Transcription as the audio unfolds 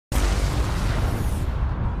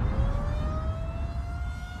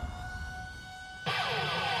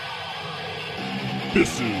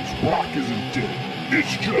This is Rock Isn't Dead,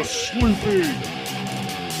 It's Just Sleeping.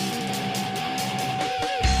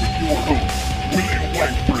 With your hosts, Willie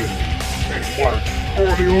Whitebread and Mark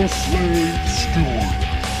Audio Slave Stewart.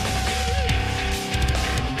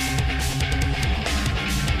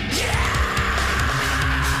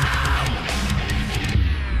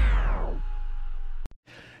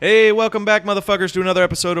 Hey, welcome back, motherfuckers, to another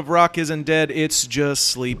episode of Rock Isn't Dead, It's Just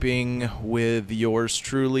Sleeping, with yours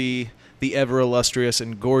truly, the ever-illustrious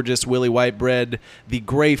and gorgeous Willie Whitebread, the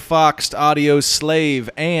gray-foxed audio slave,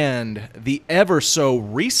 and the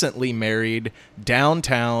ever-so-recently married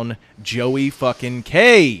downtown Joey fucking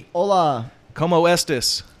K. Hola. Como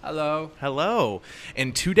estes? Hello. Hello.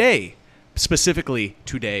 And today, specifically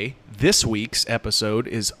today, this week's episode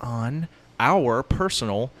is on our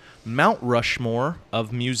personal Mount Rushmore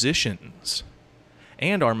of musicians,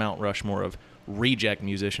 and our Mount Rushmore of reject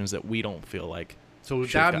musicians that we don't feel like. So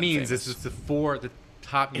should've that gotten means famous. it's just the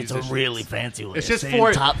top It's musicians. a really fancy list. It's just Saying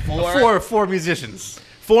four top four. four musicians.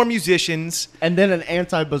 4 musicians. And then an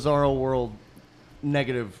anti-Bizarro World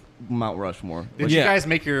negative Mount Rushmore. Did Yeah. you guys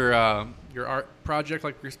make your art project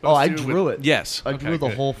like you're supposed Oh, I to? drew it. Yes. I Okay, drew the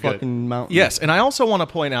good, whole good. fucking mountain. Yes, and I also want to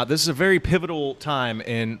point out this is a very pivotal time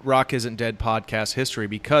in Rock Isn't Dead podcast history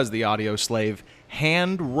because the audio slave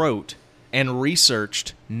hand wrote and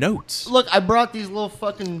researched notes. Look, I brought these little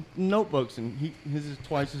fucking notebooks, and his is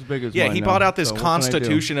twice as big as Yeah, mine he now. bought out this So what can I do?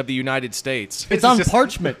 Constitution of the United States. It's This is on just-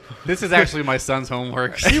 parchment. This is actually my son's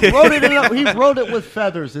homework. He wrote it. He wrote it with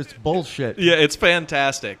feathers. It's bullshit. Yeah, it's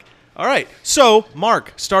fantastic. All right, so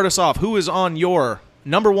Mark, start us off. Who is on your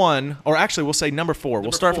number 1, or actually we'll say number 4. We'll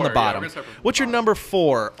Number start from the 4, yeah, we're bottom. gonna start from the What's your bottom. number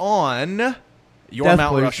 4 on your Death,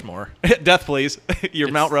 Mount please. Rushmore? Death, please. Your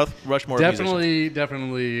It's Mount Rushmore of musicians.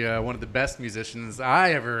 Definitely one of the best musicians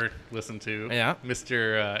I ever listened to. Yeah.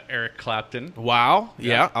 Mr. Eric Clapton. Wow.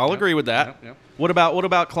 Yeah, I'll yeah, agree with that. yeah. What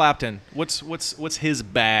about Clapton? What's his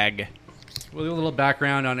bag? Well, a little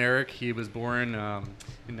background on Eric. He was born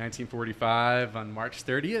in 1945 on March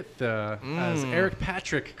 30th as Eric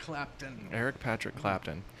Patrick Clapton. Eric Patrick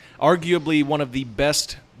Clapton. Arguably one of the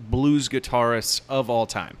best blues guitarists of all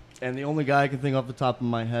time. And the only guy I can think off the top of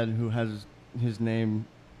my head who has his name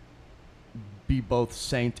be both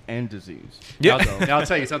saint and disease. Yeah. Now I'll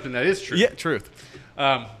tell you something that is true. Yeah, truth.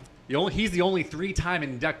 He's the only 3-time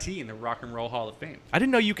inductee in the Rock and Roll Hall of Fame. I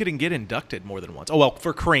didn't know you could get inducted more than once. Oh, well,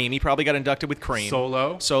 for Cream, he probably got inducted with Cream.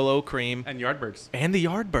 Solo Cream, and Yardbirds. and the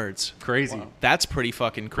Yardbirds. Crazy. That's pretty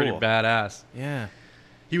fucking cool. Pretty badass. Yeah.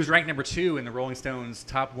 He was ranked number 2 in the Rolling Stones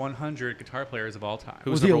top 100 guitar players of all time.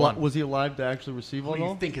 Who Was was he number 1? Was he alive to actually receive Who all do you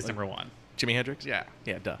that? think is number 1? Jimi Hendrix? Yeah.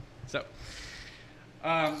 Yeah, duh. So,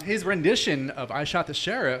 his rendition of "I Shot the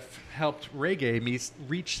Sheriff" helped reggae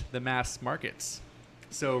reach the mass markets.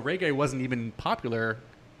 So reggae wasn't even popular,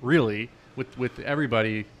 really, with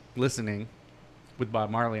everybody listening, with Bob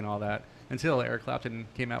Marley and all that, until Eric Clapton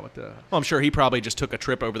came out with the. Well, I'm sure he probably just took a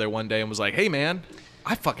trip over there one day and was like, hey, man,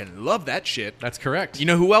 I fucking love that shit. That's correct. You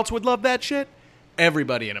know who else would love that shit?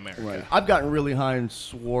 Everybody in America. Right. I've gotten really high and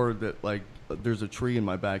swore that like there's a tree in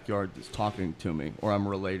my backyard that's talking to me or I'm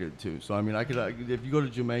related to. So I mean, I could if you go to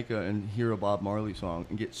Jamaica and hear a Bob Marley song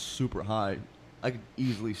and get super high, I could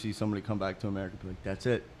easily see somebody come back to America and be like, "That's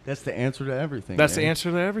it. That's the answer to everything. That's the man.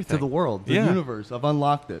 answer to everything. to the world, the Yeah. universe. I've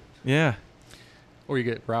unlocked it." Yeah. Or you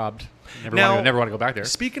get robbed. Never Now- want to go back there.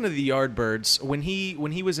 Speaking of the Yardbirds, when he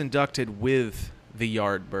was inducted with the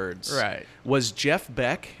Yardbirds, Right. was Jeff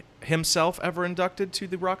Beck himself ever inducted to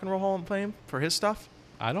the Rock and Roll Hall of Fame for his stuff?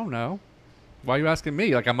 I don't know. Why are you asking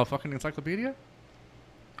me? Like I'm a fucking encyclopedia?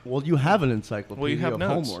 Well, you have an encyclopedia Well, you have of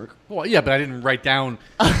notes. homework. Well, yeah, but I didn't write down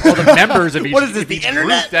all the members of each, What is this, of the each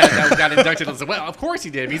internet? group that got inducted. I was like, well, of course he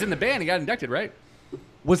did. If he's in the band, he got inducted, right?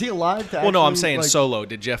 Was he alive to Well, no, I'm actually, saying like, solo.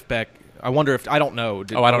 Did Jeff Beck? I wonder if I don't know.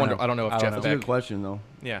 Oh, I don't know. I don't know if I don't Jeff know. That's a Beck. good question, though.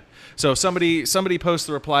 Yeah. So somebody post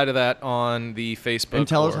the reply to that on the Facebook. And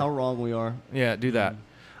tell us or- how wrong we are. Yeah, do that.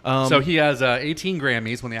 So he has 18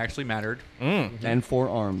 Grammys when they actually mattered, And 4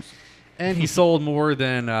 arms. and he sold more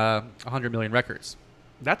than 100 million records.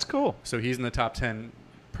 That's cool. So he's in the top 10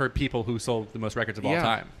 per people who sold the most records of all Yeah.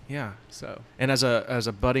 time. Yeah. So And as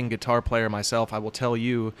a budding guitar player myself, I will tell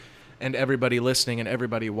you and everybody listening and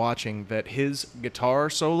everybody watching that his guitar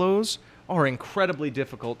solos are incredibly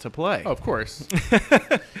difficult to play. of course. He's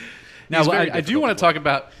Now, very I do difficult want to to talk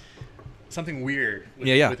about something weird with,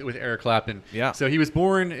 Yeah. with Eric Clapton. Yeah. So he was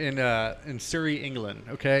born in Surrey, England,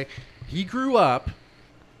 okay? He grew up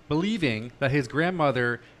believing that his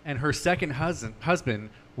grandmother and her second husband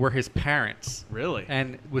were his parents. Really?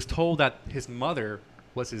 And was told that his mother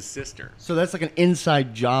was his sister. So that's like an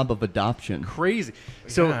inside job of adoption. Crazy.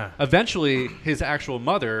 So Yeah. eventually his actual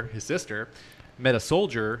mother, his sister, met a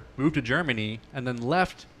soldier, moved to Germany, and then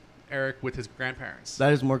left Eric with his grandparents.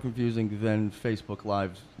 That is more confusing than Facebook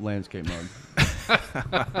Live's landscape mode.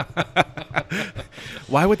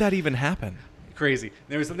 Why would that even happen? Crazy.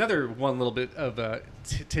 There was another one little bit of a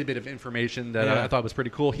tidbit of information that Yeah. I thought was pretty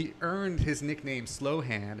cool. He earned his nickname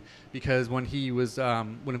Slowhand because when he was,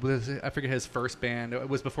 when it was, I forget his first band, it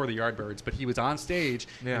was before the Yardbirds, but he was on stage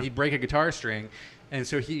Yeah. and he'd break a guitar string. And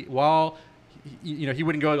so he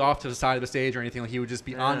wouldn't go off to the side of the stage or anything. He would just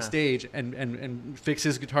be Yeah. on stage and fix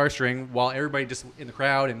his guitar string while everybody just in the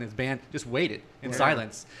crowd and his band just waited in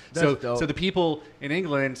silence. That's dope. So the people in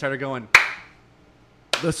England started going,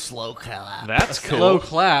 The slow clap. That's cool. slow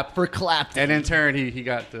clap. For Clapton. And in turn, he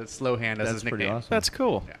got the slow hand as That's his pretty nickname. awesome. That's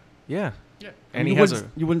cool. Yeah. Yeah. Yeah. And you he has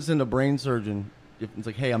wouldn't, you wouldn't send a brain surgeon if it's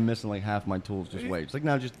like, hey, I'm missing like half my tools. Just wait. It's like,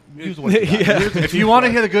 no, just use what you got. Yeah. Here's the If you want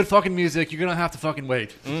to hear the good fucking music, you're gonna have to fucking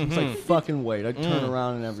wait. It's like, fucking wait. I'd turn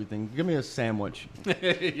around and everything. Give me a sandwich. Yeah.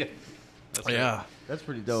 That's right. Yeah. That's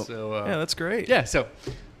pretty dope. So Yeah, that's great. yeah. So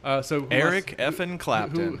who Eric wants- effing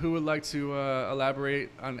Clapton. Who would like to elaborate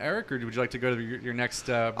on Eric, or would you like to go to your next?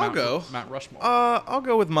 Mount, go. Mount Rushmore. I'll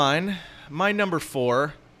go with mine. My number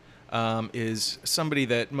 4 is somebody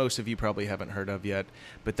that most of you probably haven't heard of yet,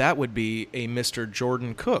 but that would be a Mr.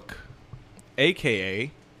 Jordan Cook,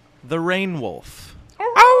 a.k.a. the Rain Wolf.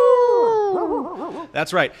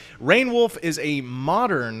 That's right. Rain Wolf is a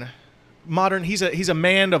modern. He's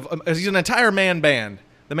an entire man band.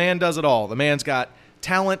 The man does it all. The man's got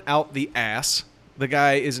talent out the ass. The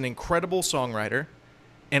guy is an incredible songwriter,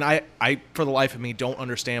 and I for the life of me don't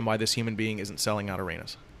understand why this human being isn't selling out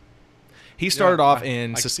arenas. He started off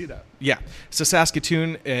in I can see that. Yeah,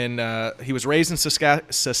 Saskatoon, and he was raised in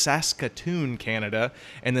Saskatoon, Canada,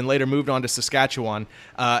 and then later moved on to Saskatchewan.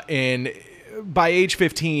 And by age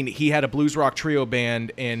 15, he had a blues rock trio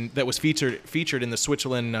band, and that was featured in the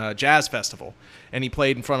Switzerland Jazz Festival, and he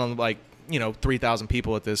played in front of 3,000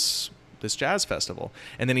 people at this jazz festival.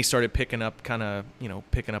 And then he started picking up a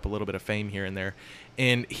little bit of fame here and there.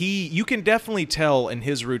 And you can definitely tell in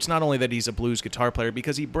his roots not only that he's a blues guitar player,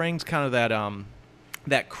 because he brings kind of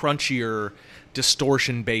that crunchier,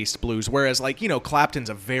 distortion-based blues, whereas Clapton's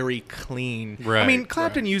a very clean. Right, I mean,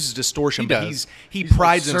 Clapton uses distortion, He but does. he He's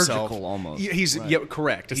prides like himself. surgical almost. He's Right.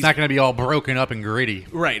 correct. It's He's not going to be all broken up and gritty.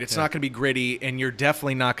 right. It's not going to be gritty, and you're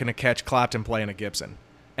definitely not going to catch Clapton playing a Gibson.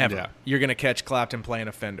 Ever. Yeah. You're going to catch Clapton playing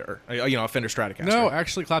a Fender, a Fender Stratocaster. No,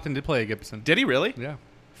 actually, Clapton did play a Gibson. Did he really? Yeah.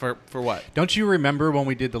 For what? Don't you remember when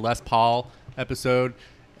we did the Les Paul episode,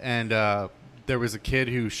 and there was a kid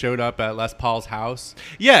who showed up at Les Paul's house?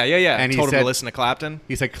 Yeah. And he told him said- to listen to Clapton.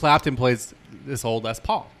 He said Clapton plays this old Les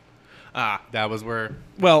Paul. Ah, That was where.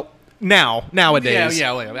 well, nowadays.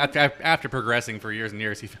 Yeah. Well, after progressing for years and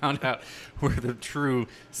years, he found out where the true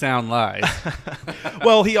sound lies.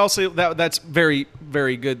 Well, he also that's very,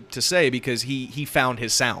 very good to say, because he found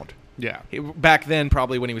his sound. Yeah. Back then,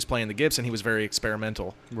 probably when he was playing the Gibson, he was very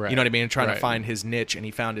experimental. Right. You know what I mean? Trying to Right. find his niche, and he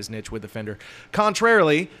found his niche with the Fender.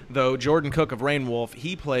 Contrarily, though, Jordan Cook of Rain Wolf,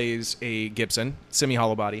 he plays a Gibson,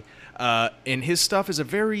 semi-hollow body, and his stuff is a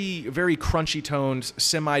very, very crunchy-toned,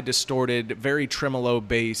 semi-distorted, very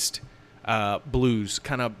tremolo-based blues,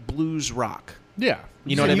 kind of blues rock. Yeah.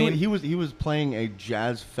 You know what I mean? He was playing a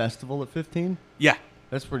jazz festival at 15. Yeah.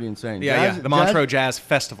 That's pretty insane. Yeah, the Montreux Jazz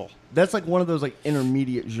Festival. That's like one of those like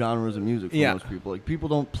intermediate genres of music for Yeah. most people. Like people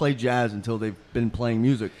don't play jazz until they've been playing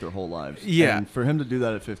music their whole lives. Yeah. And for him to do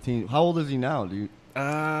that at 15, how old is he now? Do you?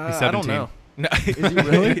 I He's don't 17. know. No, Is he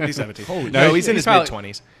really? he's 17. Holy no, shit. he's in He's his probably-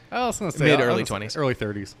 mid-20s. I was going to say Mid-early I was gonna 20s. say Early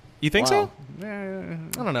 30s. You think Wow. so? Yeah.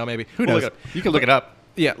 I don't know, maybe. Who We'll knows? look it up. You can look it up.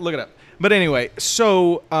 Yeah, look it up. But anyway,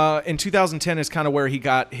 so in 2010 is kind of where he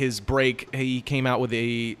got his break. He came out with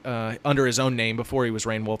under his own name before he was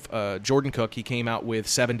Rain Wolf, Jordan Cook. He came out with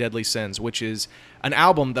 7 Deadly Sins, which is an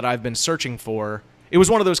album that I've been searching for. It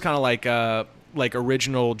was one of those kind of like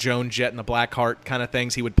original Joan Jett and the Blackheart kind of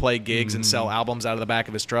things. He would play gigs and sell albums out of the back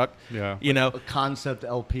of his truck. Yeah. You know? A concept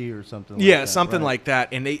LP or something. Yeah, like that, something right? like that,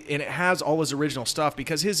 and it has all his original stuff,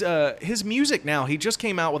 because his music now, he just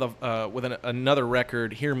came out with another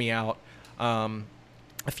record, Hear Me Out,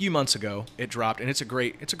 a few months ago. It dropped, and it's a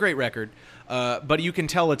great record, but you can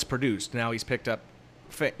tell it's produced. Now he's picked up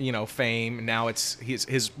fame. Now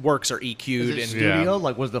his works are EQ'd. Is it and studio? Yeah.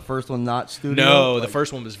 Like, was the first one not studio? no, Like, the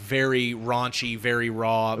first one was very raunchy, very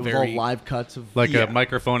raw, it was very all live cuts of Like Yeah. a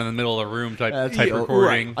microphone in the middle of the room type That's- yeah,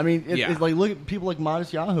 recording. right. I mean, Yeah. it's like look at people like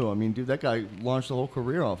Modest Yahoo. I mean, dude, that guy launched the whole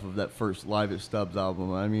career off of that first Live at Stubbs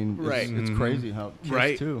album. I mean, Right. it's crazy how Kiss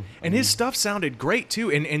right too. and his stuff sounded great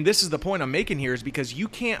too, and this is the point I'm making here, is because you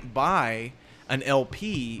can't buy an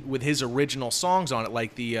LP with his original songs on it,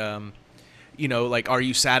 like the you know, like Are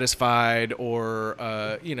You Satisfied, or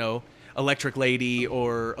you know, Electric Lady,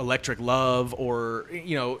 or Electric Love, or,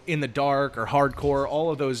 you know, In the Dark, or Hardcore,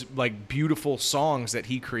 all of those like beautiful songs that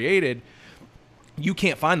he created. You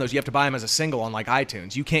can't find those. You have to buy them as a single on like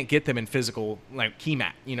iTunes. You can't get them in physical like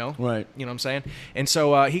Keymat, you know? Right. You know what I'm saying? And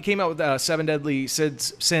so he came out with Seven Deadly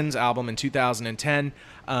Sins album in 2010.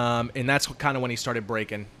 And that's kind of when he started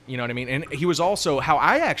breaking, you know what I mean? And he was also, how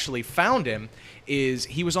I actually found him is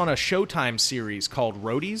he was on a Showtime series called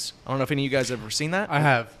Roadies. I don't know if any of you guys have ever seen that. I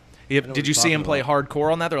have. Did you see him play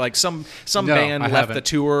hardcore on that? They're like some No, band I left haven't. the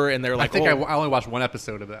tour, and they're like, I think oh. I only watched one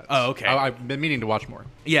episode of that. Oh, okay. I've been meaning to watch more.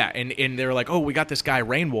 Yeah, and they were like, oh, we got this guy,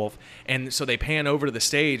 Rainwolf. And so they pan over to the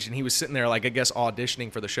stage, and he was sitting there, like, I guess,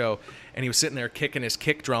 auditioning for the show. And he was sitting there kicking his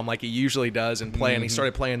kick drum like he usually does and playing. He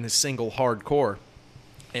started playing this single hardcore.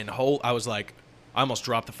 And I was like, I almost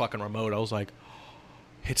dropped the fucking remote. I was like,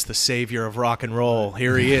 it's the savior of rock and roll.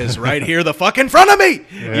 Here he is, right here, the fuck in front of me.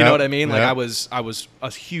 You know what I mean? Like, Yeah. I was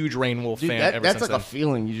a huge Rainwolf Dude, fan ever that's since like then. a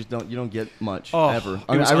feeling you don't get much Oh, ever. it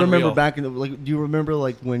I, mean, was I remember unreal. back in the, like, do you remember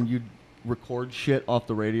like when you'd record shit off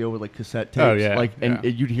the radio with like cassette tapes? Oh, yeah, Like, and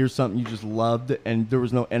yeah. you'd hear something you just loved, and there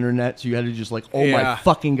was no internet, so you had to just like, oh Yeah. my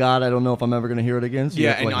fucking god, I don't know if I'm ever gonna hear it again. So you Yeah,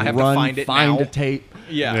 have to, and like, I have to run, find it find now. a tape.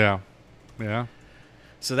 Yeah. Yeah.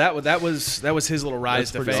 So that was his little rise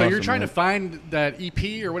That's to pretty fame. So awesome, you're trying man. to find that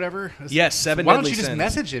EP or whatever? Yes, Seven Why don't Deadly you just Sins.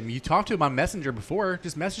 message him? You talked to him on Messenger before.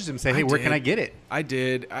 Just message him. Say, hey, where can did. I get it? I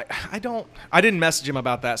did. I didn't message him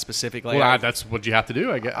about that specifically. Well, I- that's what you have to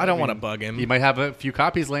do, I guess. I don't wanna bug him. He might have a few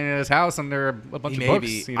copies laying at his house under a bunch of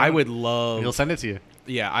maybe books. I would love. He'll send it to you.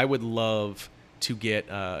 Yeah, I would love to get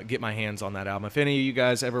my hands on that album. If any of you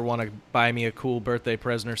guys ever want to buy me a cool birthday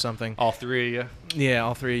present or something, All three of you. yeah,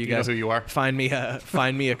 all three of you You know guys, who you are. Find me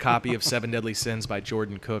a copy of Seven Deadly Sins by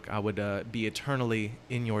Jordan Cook. I would be eternally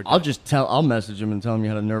in your. I'll message him and tell him you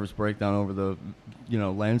had a nervous breakdown over the,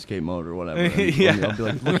 landscape mode or whatever. And Yeah. I'll be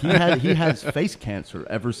like, look, he has face cancer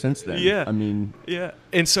ever since then. Yeah. I mean, Yeah,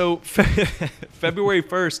 and so February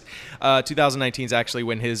 1st, 2019 is actually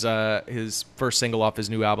when his first single off his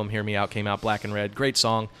new album, Hear Me Out, came out, Black and Red. Great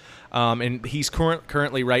song. And he's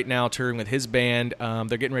currently right now touring with his band. They're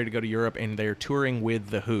getting ready to go to Europe, and they're touring with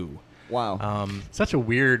The Who. wow. Such a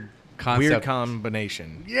weird concept. Weird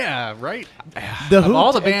combination. Yeah, right? The Of Who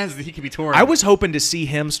all the bands that he could be touring I was hoping to see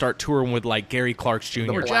him start touring with like Gary Clark Jr.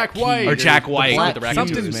 Or Black Jack White. Or Jack White Black with the Keys,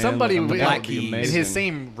 Raccoons. man. Somebody Like, with- that Black would be Keys. in amazing. his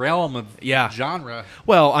same realm of Yeah. genre.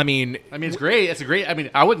 Well, I mean, I mean, it's great. It's a great. I mean,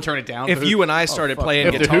 I wouldn't turn it down. if The Who- you and I started playing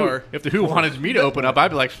if guitar. if the Who wanted me to open up, I'd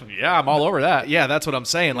be like, yeah, I'm all over that. Yeah, that's what I'm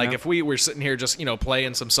saying. Like, Yeah. if we were sitting here just,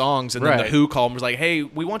 playing some songs, and then the Right. Who called and was like, hey,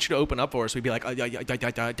 we want you to open up for us, we'd be like,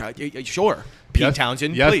 sure. Pete Yes,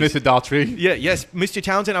 Townsend, yes, please. Mr. Daltrey. Yeah, yes, Mr.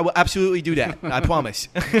 Townsend, I will absolutely do that. I promise.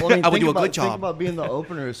 Well, I mean, I will think do a about- good Think job. about being the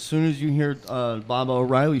opener. As soon as you hear Bob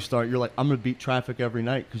O'Reilly start, you're like, I'm gonna beat traffic every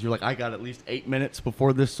night because you're like, I got at least 8 minutes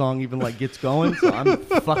before this song even like gets going, so I'm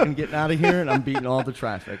fucking getting out of here and I'm beating all the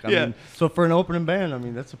traffic. I Yeah. mean, so for an opening band, I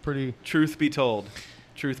mean, that's a pretty. Truth be told.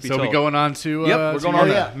 Truth be So told. we going on to Yep, we're going Oh, on.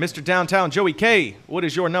 yeah. Mr. Downtown Joey K. What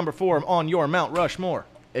is your number 4 on your Mount Rushmore?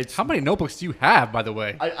 It's. How many notebooks do you have, by the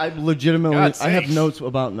way? I legitimately. God's I have sakes. notes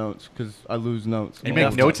about notes because I lose notes. You Well,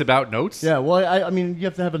 make notes about notes? Yeah, well, I mean, you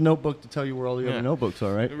have to have a notebook to tell you where all the Yeah. other notebooks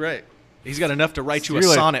are, right? Right. He's got enough to write you a You're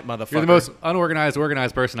like- sonnet, motherfucker. You're the most unorganized,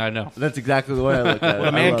 organized person I know. That's exactly the way I look at it. Well, the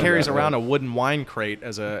I man love carries that. around a wooden wine crate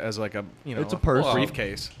as like a It's a purse.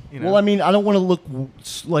 briefcase. Well, I mean, I don't want to look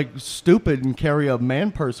like stupid and carry a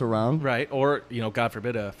man purse around. right, or God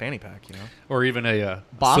forbid, a fanny pack. Or even a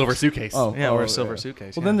Box? silver suitcase. Oh, Yeah, or a oh, silver yeah.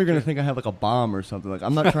 suitcase, Well, yeah. then they're gonna think I have like a bomb or something. Like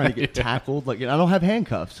I'm not trying to get tackled. Like I don't have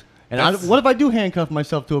handcuffs. And what if I do handcuff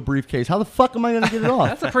myself to a briefcase? How the fuck am I gonna get it off?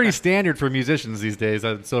 That's a pretty standard for musicians these days,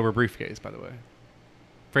 a silver briefcase, by the way.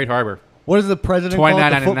 Freight Harbor. What is the president call it? The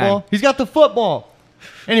 $29.99. football? He's got the football.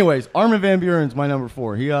 Anyways, Armin van Buren's my number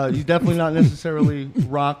 4. He's definitely not necessarily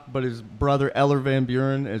rock, but his brother Eller Van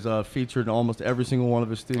Buren is featured in almost every single one of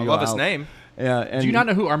his studio. I love his albums. name. Yeah, and Do you not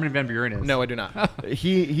know who Armin van Buren is? No, I do not.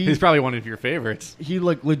 He's probably one of your favorites. he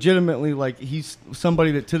like legitimately like he's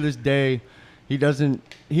somebody that to this day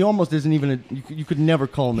he almost isn't even you could never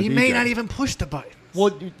call him a He DJ. may not even push the buttons.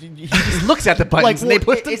 Well, he just Looks at the buttons and they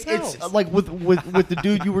push themselves. it's like with the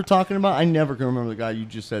dude you were talking about. I never can remember the guy you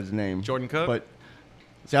just said his name. Jordan Cook? But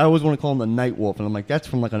See, I always want to call him the Night Wolf, and I'm like, that's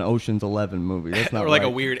from like an Ocean's 11 movie. That's not or like right. a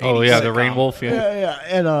weird. Oh 80s yeah, the sitcom. Rain Wolf. Yeah. Yeah,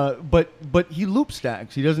 and but he loop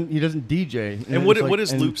stacks. He doesn't DJ. And what it's what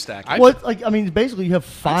is and- loop stack? Well, it's like I mean, basically you have I've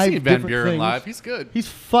 5 seen Van different Buren things. live. He's good.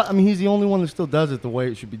 He's I mean, he's the only one that still does it the way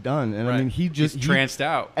it should be done. And Right. I mean, he just He's tranced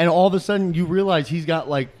out. And all of a sudden, you realize he's got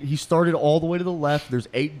like he started all the way to the left. There's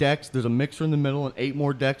 8 decks. There's a mixer in the middle, and 8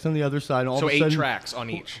 more decks on the other side. And all So of a 8 sudden, tracks on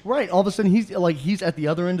each. Right. All of a sudden, he's at the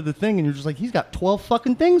other end of the thing, and you're just like, he's got 12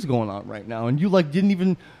 fucking things going on right now, and you like didn't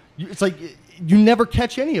even. It's like you never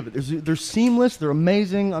catch any of it. They're seamless. They're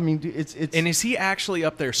amazing. I mean, it's And is he actually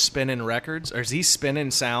up there spinning records, or is he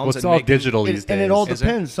spinning sounds? Well, it's and all making- digital these days. and it all Is it?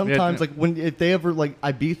 depends. Sometimes, Yeah. like when if they ever like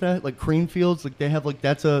Ibiza, like Creamfields, like they have like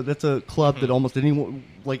that's a club that almost anyone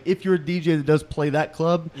like if you're a DJ that does play that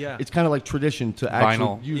club, Yeah. it's kind of like tradition to actually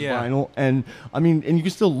Vinyl. use Yeah. vinyl. And I mean, and you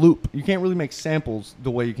can still loop. You can't really make samples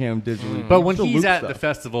the way you can digitally. But You when still he's loop at stuff. the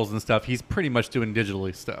festivals and stuff, he's pretty much doing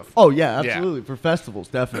digitally stuff. Oh yeah, Yeah. absolutely for festivals,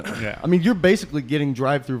 definitely. Yeah. I mean, you're basically getting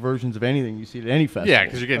drive-through versions of anything you see at any festival. Yeah,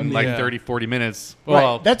 because you're getting I mean, like yeah. 30, 40 minutes. Right.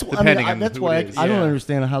 Well, That's depending on that's who why it is. I don't Yeah.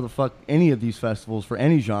 understand how the fuck any of these festivals for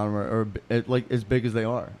any genre are like as big as they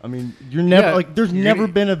are. I mean, you're never Yeah, like there's you're never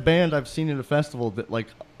gonna- been a band I've seen at a festival that like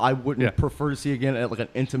I wouldn't Yeah. prefer to see again at like an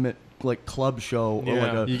intimate like club show or Yeah.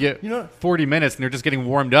 like a You get you know 40 minutes and they're just getting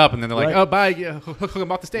warmed up, and then they're like, Right. "Oh, bye, yeah, hook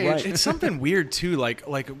them off the stage." Right. It's something weird too,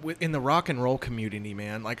 in the rock and roll community,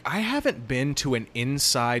 man. Like I haven't been to an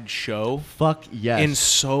inside show fuck yes in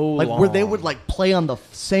so like long. where they would like play on the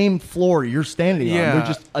same floor you're standing Yeah. on. They're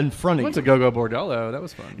just in front I of went you. to Go Go Bordello. That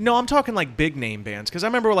was fun. No, I'm talking like big name bands because I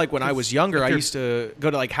remember like when I was younger, I you're- used to go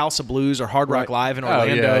to like House of Blues or Hard Rock Right. Live in Oh,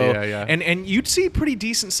 Orlando. yeah. And you'd see pretty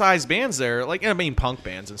decent sized bands there, like I mean punk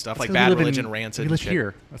bands and stuff like Because Bad we live in- Religion, Rancid. We and live shit.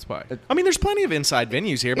 here. That's why. I mean, there's plenty of inside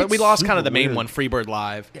venues here, but It's we lost kind of super the main weird. one, Freebird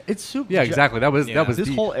Live. It's super Yeah, exactly. That was Yeah. that was This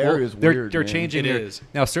the- whole area is they're, weird, They're man. changing. It their, is.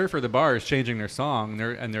 Now, Surfer the Bar is changing their song.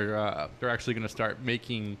 They're actually going to start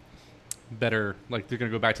making better. Like they're going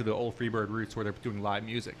to go back to the old Freebird roots where they're doing live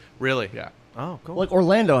music. Really? Yeah. Oh, cool. Like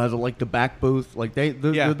Orlando has like the back booth, like Yeah,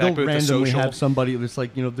 they'll back booth, the randomly social. have somebody that's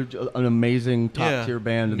like they're an amazing top tier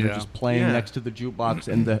band and Yeah. they're just playing Yeah. next to the jukebox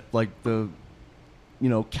and the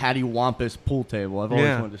cattywampus pool table. I've always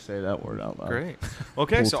Yeah. wanted to say that word out loud. Great.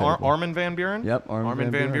 Okay, Pool so table. Armin van Buren. Yep,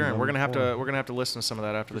 Armin van Buren, We're gonna have to number 4. we're gonna have to listen to some of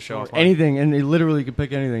that after the show. Anything, and they literally could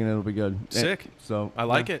pick anything and it'll be good. Sick. So I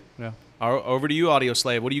like it. Yeah. Over to you, Audio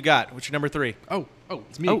Slave. What do you got? What's your number 3? Oh,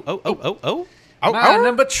 it's me. Oh. My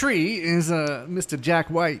number 3 is Mr. Jack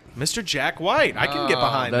White. Mr. Jack White. I can get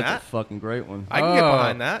behind That's that. a fucking great one. I can get Oh.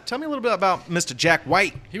 behind that. Tell me a little bit about Mr. Jack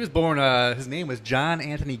White. He was born. His name was John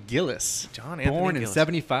Anthony Gillis. John Anthony born in Gillis.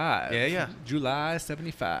 75. Yeah. July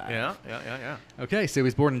 75. Yeah. Okay, so he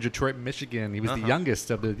was born in Detroit, Michigan. He was the youngest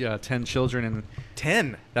of the 10 children, and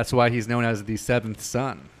 10. that's why he's known as the 7th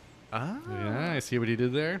son. Ah. Yeah, I see what he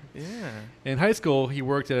did there. Yeah. In high school, he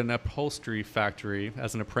worked at an upholstery factory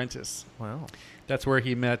as an apprentice. Wow. That's where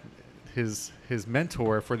he met his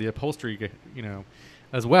mentor for the upholstery,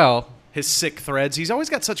 as well. His sick threads. He's always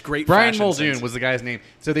got such great Brian fashion Muldoon sense. was the guy's name.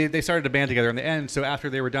 So they started a band together in the end. So after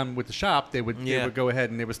they were done with the shop, they would go ahead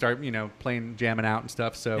and they would start playing, jamming out and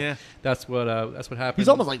stuff. So Yeah. that's what happened. He's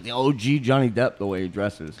almost like the OG Johnny Depp the way he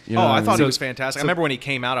dresses. You know Oh, what I mean? thought he So- was fantastic. I so- remember when he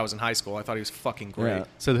came out, I was in high school. I thought he was fucking great. Yeah.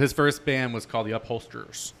 So his first band was called the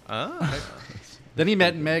Upholsterers. Ah. Then he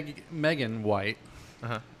met Megan White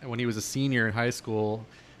Uh-huh. when he was a senior in high school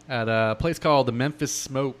at a place called the Memphis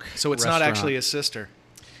Smoke. So it's not restaurant. actually his sister.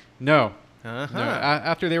 No. Uh-huh. No.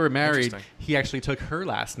 After they were married, Interesting. he actually took her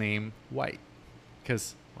last name, White,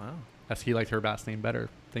 because Wow. he liked her last name better.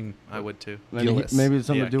 I would too. And he- Gillis. maybe it's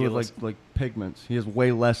something Yeah, to do Gillis. with like pigments. He has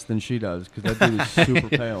way less than she does because that dude is super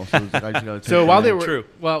pale. So, it's like, I just gotta take So the while they name. were True.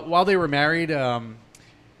 while they were married,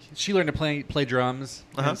 she learned to play drums.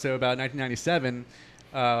 Uh-huh. And so about 1997,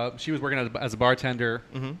 she was working as a bartender.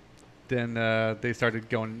 Mhm. Then they started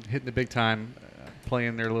hitting the big time,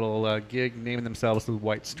 playing their little gig, naming themselves the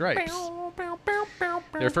White Stripes.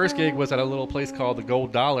 Their first gig was at a little place called the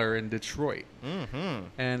Gold Dollar in Detroit. Mm-hmm.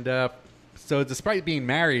 And so despite being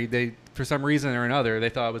married, they, for some reason or another, they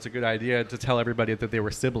thought it was a good idea to tell everybody that they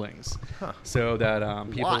were siblings. Huh. So that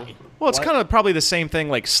people... Why? Well, it's What? kind of probably the same thing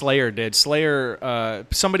like Slayer did. Slayer,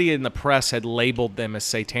 somebody in the press had labeled them as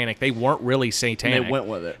satanic. They weren't really satanic. went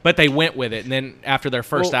with it. But they went with it. And then after their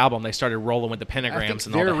first Well, album, they started rolling with the I think pentagrams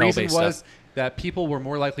and all their the reason hell-based was stuff. that people were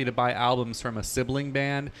more likely to buy albums from a sibling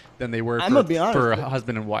band than they were I'm gonna be for honest, a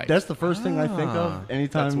husband and wife. That's the first thing I think of Ah.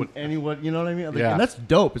 anytime That's what- anyone, you know what I mean? Like, Yeah. And that's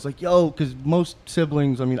dope. It's like, yo, because most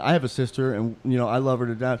siblings, I mean, I have a sister and, I love her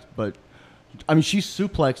to death, but I mean, she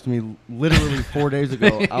suplexed me literally 4 days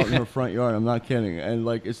ago out in her front yard. I'm not kidding. And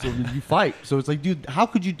like, it's you fight. So it's like, dude, how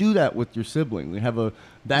could you do that with your sibling? We have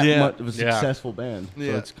that Yeah. much of a Yeah. successful band. So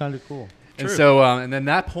Yeah. it's kind of cool. And True. so, and then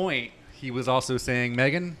that point, he was also saying,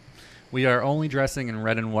 Megan, we are only dressing in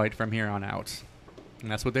red and white from here on out. And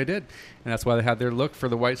that's what they did. And that's why they had their look for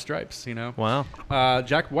the white stripes, you know. Wow.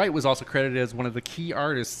 Jack White was also credited as one of the key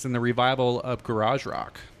artists in the revival of garage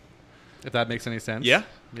rock, if that makes any sense. Yeah.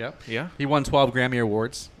 Yep. Yeah. He won 12 Grammy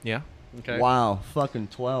Awards. Yeah. Okay. Wow, fucking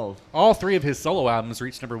 12. All 3 of his solo albums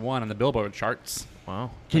reached #1 on the Billboard charts.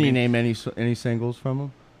 Wow. Can you name any singles from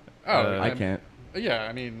them? Oh, I can't. Yeah,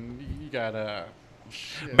 I mean, you got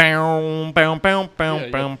shit. Bow, bow, bow, bow, Yeah,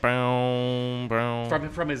 bow, yeah. bow, bow.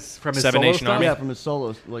 from his Seven solo Nation stuff? Army? Yeah, from his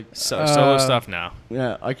solos. Like, Solo stuff now.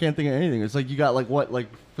 yeah, I can't think of anything. It's like you got like what, like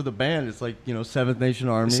for the band, it's like, you know, Seventh Nation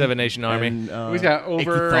Army. Seven Nation Army. And, He's got Icky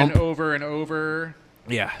over Thump. and over and over.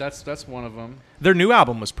 Yeah. That's one of them. Their new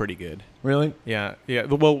album was pretty good. Really? Yeah. Yeah.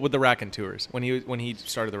 Well, with the Raconteurs when he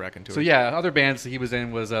started the Raconteurs. So yeah, other bands he was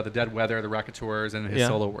in was the Dead Weather, the Raconteurs, and his Yeah.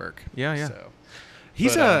 solo work. Yeah, yeah. So,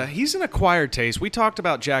 He's But, he's an acquired taste. We talked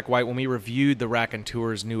about Jack White when we reviewed the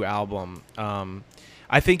Raconteurs' new album.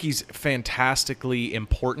 I think he's fantastically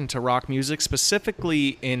important to rock music,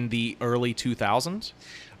 specifically in the early 2000s.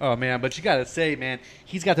 oh man, but you gotta say, man,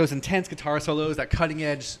 he's got those intense guitar solos, that cutting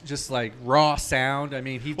edge, just like raw sound. I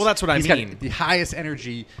mean, Well, that's what I he's mean. got the highest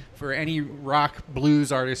energy for any rock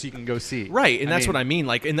blues artist you can go see. Right, and that's what I mean.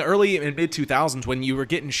 Like in the early and mid 2000s, when you were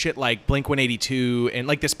getting shit like Blink 182 and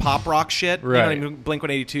like this pop rock shit, you know what I Right. mean? Blink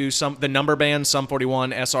 182, the number bands, Sum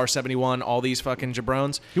 41, SR 71, all these fucking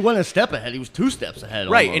jabrones. He wasn't a step ahead. He was 2 steps ahead.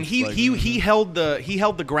 Right, almost. and he held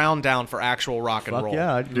the ground down for actual rock and Fuck roll.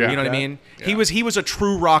 yeah, I'd agree You know with what I that. mean? Yeah. He was a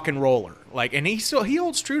true rock and roller. Like, and he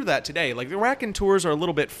holds true to that today. Like the Raconteurs are a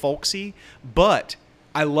little bit folksy, but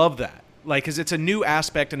I love that. Like, because it's a new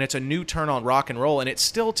aspect and it's a new turn on rock and roll, and it's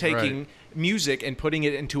still taking Right. music and putting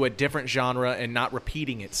it into a different genre and not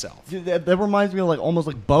repeating itself. Dude, that reminds me of like almost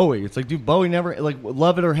like Bowie. It's like, dude, Bowie never, like,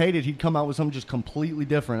 love it or hate it, he'd come out with something just completely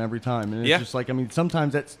different every time. And it's Yeah. just like, I mean,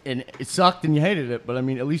 sometimes and it sucked and you hated it, but I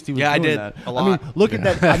mean, at least he was Yeah, I doing did that. a I lot. mean, look at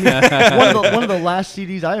that. I mean, one of the last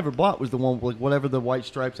CDs I ever bought was the one with like whatever the White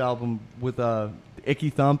Stripes album with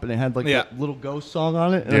Icky Thump, and it had like Yeah. that little ghost song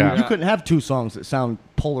on it. And I Yeah. mean, you couldn't have 2 songs that sound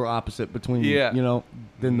polar opposite between, Yeah. you know,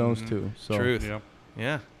 than those 2. So, Truth. Yeah.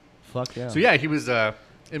 Yeah. fuck yeah. So yeah, he was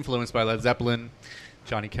influenced by Led Zeppelin,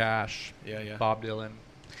 Johnny Cash, Yeah, yeah. Bob Dylan,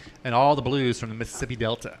 and all the blues from the Mississippi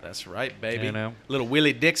Delta. That's right, baby. You know. Little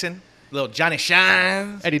Willie Dixon, little Johnny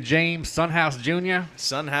Shines, Eddie James, Sunhouse Jr.,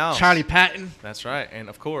 Son House. Charlie Patton. That's right, and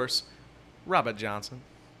of course, Robert Johnson.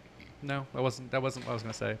 No, that wasn't what I was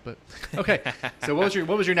gonna say. But okay. So what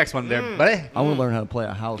was your next one there, buddy? I want to learn how to play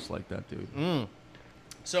a house like that, dude.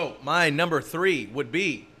 So my number 3 would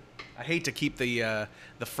be, I hate to keep the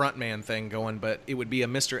frontman thing going, but it would be a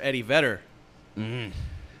Mr. Eddie Vedder.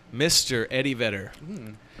 Mr. Eddie Vedder.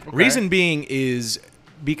 Okay. Reason being is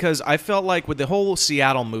because I felt like with the whole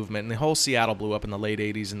Seattle movement, and the whole Seattle blew up in the late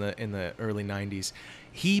 80s and in the early 90s,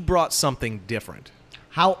 he brought something different.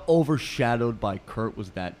 How overshadowed by Kurt was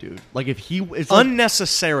that dude? Like if he is like,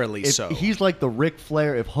 Unnecessarily if so. he's like the Ric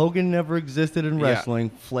Flair. If Hogan never existed in Yeah. wrestling,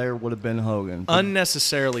 Flair would have been Hogan.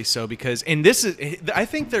 Unnecessarily so, because and this is, I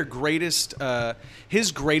think their greatest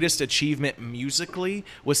his greatest achievement musically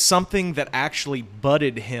was something that actually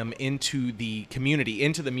budded him into the community,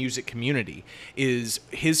 into the music community, is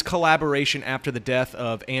his collaboration after the death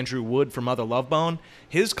of Andrew Wood from Mother Love Bone,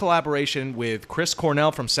 his collaboration with Chris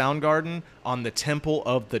Cornell from Soundgarden on the Temple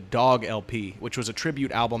of the Dog LP, which was a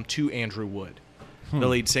tribute album to Andrew Wood, the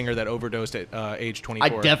lead singer that overdosed at age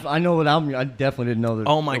 24. I know what album. I definitely didn't know that.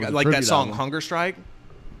 Oh my it was god! a Like that tribute song album. "Hunger Strike."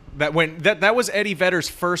 That was Eddie Vedder's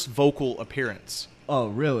first vocal appearance Oh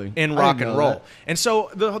really? in I rock didn't and know roll. that. And so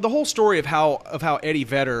the whole story of how Eddie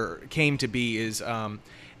Vedder came to be is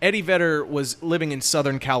Eddie Vedder was living in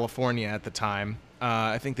Southern California at the time.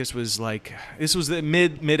 I think this was the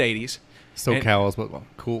mid '80s. SoCal is what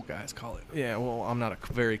cool guys call it. Yeah, well, I'm not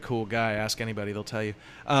a very cool guy. Ask anybody; they'll tell you.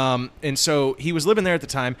 And so he was living there at the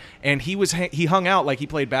time, and he hung out, like he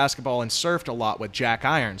played basketball and surfed a lot with Jack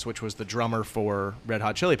Irons, which was the drummer for Red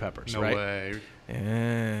Hot Chili Peppers, No right? way.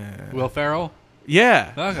 Yeah. Will Ferrell.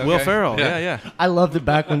 Yeah. Okay. Will Ferrell. Yeah. Yeah, I loved it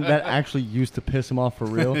back when that actually used to piss him off for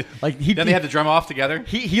real. Like Then they had to drum off together.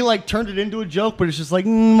 he like turned it into a joke, but it's just like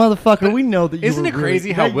motherfucker, we know that. You Isn't were it crazy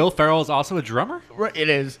really, how Will? Will Ferrell is also a drummer? It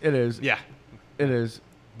is. It is. Yeah. It is.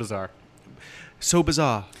 Bizarre. So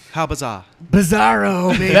bizarre. How bizarre.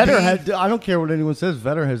 Bizarro, baby. Vedder had. I don't care what anyone says.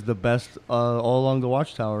 Vedder has the best All Along the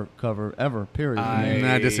Watchtower cover ever. Period.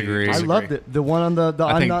 I disagree. I loved it. The one on the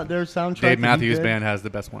I I'm think Not There soundtrack. Dave that he Matthews did. Band has the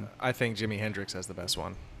best one. I think Jimi Hendrix has the best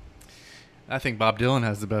one. I think Bob Dylan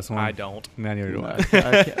has the best one. I don't. Nah, neither do I I.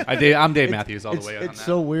 can't- I'm Dave It's- Matthews all the it's, way on It's that.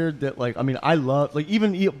 so weird that I mean I love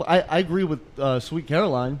I agree with Sweet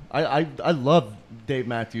Caroline. I love Dave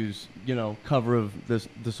Matthews cover of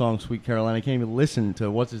the song Sweet Caroline. I can't even listen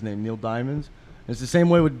to what's his name, Neil Diamond's. It's the same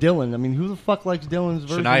way with Dylan. I mean, who the fuck likes Dylan's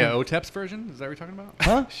version? Shania Otep's version? Is that what you're talking about?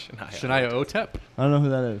 Huh? Shania Otep? I don't know who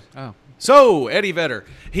that is. Oh. So Eddie Vedder,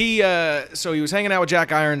 he was hanging out with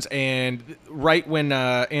Jack Irons, and right when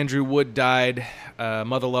Andrew Wood died,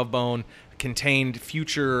 Mother Love Bone contained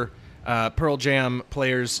future Pearl Jam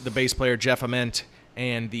players, the bass player Jeff Ament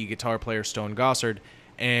and the guitar player Stone Gossard.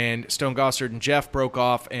 And Stone Gossard and Jeff broke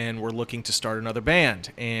off and were looking to start another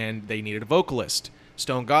band, and they needed a vocalist.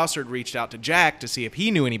 Stone Gossard reached out to Jack to see if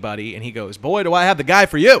he knew anybody, and he goes, "Boy, do I have the guy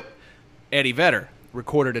for you!" Eddie Vedder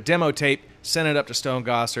recorded a demo tape, sent it up to Stone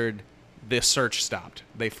Gossard. The search stopped.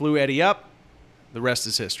 They flew Eddie up. The rest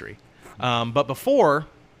is history. But before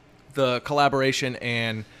the collaboration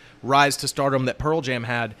and rise to stardom that Pearl Jam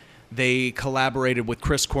had, they collaborated with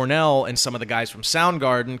Chris Cornell and some of the guys from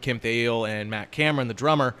Soundgarden, Kim Thayil and Matt Cameron, the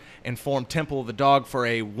drummer, and formed Temple of the Dog for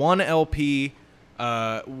a one LP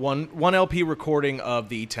recording of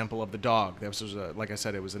the Temple of the Dog. This was, like I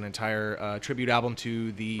said, it was an entire tribute album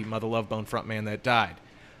to the Mother Love Bone frontman that died.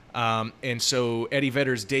 And so Eddie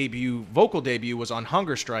Vedder's vocal debut was on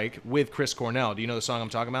Hunger Strike with Chris Cornell. Do you know the song I'm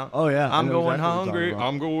talking about? Oh, yeah. I I'm know going exactly what you're hungry. talking about.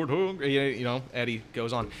 I'm going hungry. Yeah, Eddie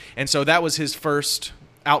goes on. And so that was his first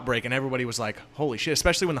outbreak, and everybody was like, holy shit,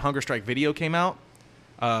 especially when the Hunger Strike video came out.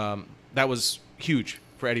 That was huge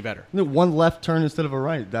for Eddie Vedder. One left turn instead of a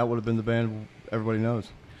right. That would have been the band everybody knows.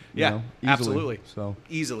 Yeah, easily. absolutely. So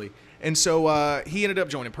Easily. And so he ended up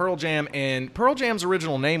joining Pearl Jam, and Pearl Jam's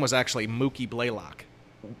original name was actually Mookie Blaylock.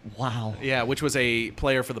 wow. Yeah, which was a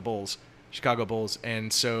player for the Bulls, Chicago Bulls.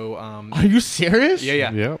 And so Are you serious?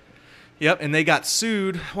 yeah. Yep. Yep, and they got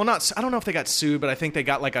sued. Well, I don't know if they got sued, but I think they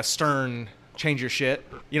got like a stern change your shit.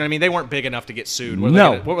 You know what I mean? They weren't big enough to get sued. What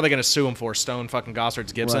were they going to sue him for? Stone fucking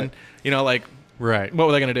Gossard's Gibson? Right. Right. What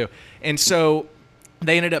were they going to do? And so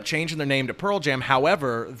they ended up changing their name to Pearl Jam.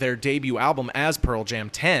 However, their debut album as Pearl Jam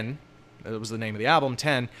 10, that was the name of the album,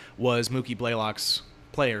 10, was Mookie Blaylock's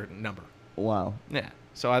player number. Wow. Yeah.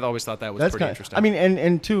 So I always thought that was That's pretty kind interesting. I mean,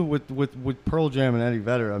 and too with Pearl Jam and Eddie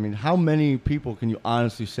Vedder. I mean, how many people can you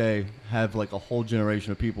honestly say have like a whole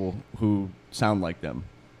generation of people who sound like them?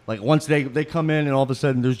 Like once they come in and all of a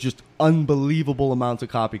sudden there's just unbelievable amounts of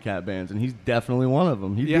copycat bands, and he's definitely one of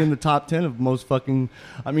them. He'd be in the top 10 of most fucking.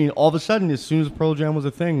 I mean, all of a sudden as soon as Pearl Jam was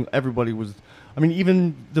a thing, everybody was. I mean,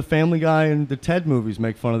 even the Family Guy and the Ted movies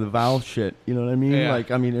make fun of the Val shit. You know what I mean? Yeah.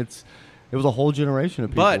 Like, I mean, it was a whole generation of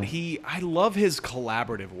people. But I love his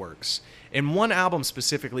collaborative works. In one album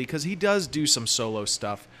specifically, because he does do some solo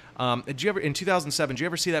stuff. Did you ever, in 2007, did you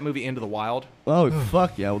ever see that movie Into the Wild? Oh,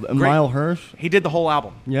 fuck yeah. Mile Hirsch. He did the whole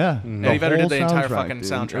album. Yeah. Eddie Vedder did the whole entire soundtrack, fucking dude.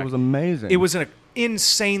 soundtrack. It was amazing. It was an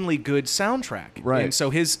insanely good soundtrack. Right. And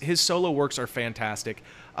so his solo works are fantastic.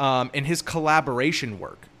 And his collaboration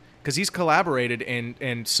work, because he's collaborated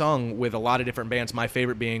and sung with a lot of different bands. My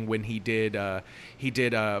favorite being when he did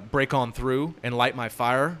Break On Through and Light My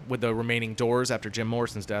Fire with the Remaining Doors after Jim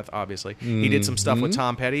Morrison's death, obviously. He did some stuff with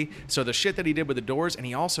Tom Petty. So the shit that he did with the Doors, and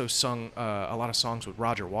he also sung a lot of songs with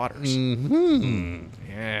Roger Waters.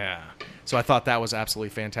 Yeah. So I thought that was absolutely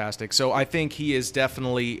fantastic. So I think he is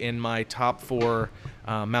definitely in my top 4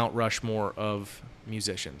 Mount Rushmore of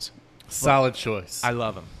musicians. Solid choice. I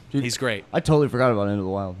love him. Dude, He's great. I totally forgot about Into the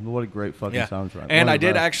Wild. What a great fucking Yeah. soundtrack. And One I of the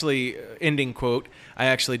did best. actually, ending quote, I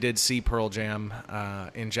actually did see Pearl Jam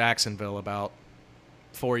in Jacksonville about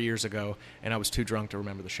 4 years ago, and I was too drunk to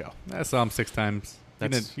remember the show. I saw him 6 times. You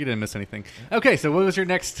That's- didn't miss anything. Okay, so what was your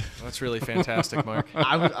next? That's really fantastic, Mark.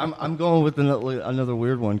 I'm going with another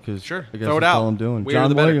weird one because Sure. I guess Throw it that's out. all I'm doing. Weirder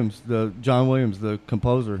the better. John Williams, the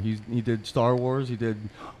composer. He did Star Wars. He did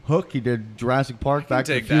Hook. He did Jurassic Park, Back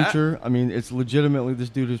to the dig that. Future. I mean, it's legitimately this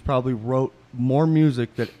dude who's probably wrote more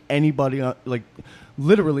music that anybody, like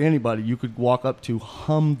literally anybody, you could walk up to,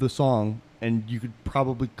 hum the song, and you could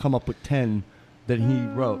probably come up with 10 that he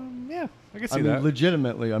wrote. Yeah, I can see I mean, that.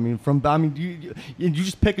 legitimately. I mean, you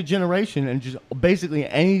just pick a generation and just basically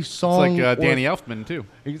any It's song. like or- Danny Elfman too.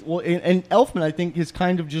 Well, and Elfman, I think, has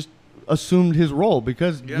kind of just assumed his role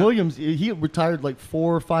because Yeah. Williams, he retired like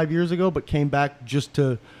 4 or 5 years ago, but came back just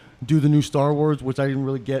to do the new Star Wars, which I didn't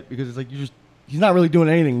really get because it's like he's not really doing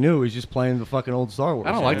anything new. He's just playing the fucking old Star Wars.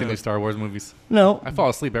 I don't like the Yeah. new Star Wars movies. No, I fall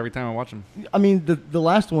asleep every time I watch them. I mean the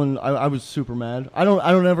last one I was super mad. I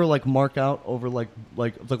don't ever like mark out over like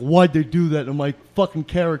why'd they do that? I'm like fucking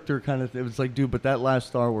character kind of thing. It was like, dude, but that last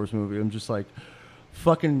Star Wars movie, I'm just like,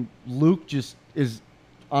 fucking Luke just is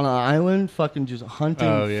on an island, fucking just hunting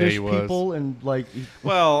Oh, yeah, fish he was. people and like.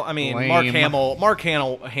 Well, I mean, Lame. Mark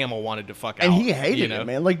Hamill wanted to fuck out. And he hated you know? it,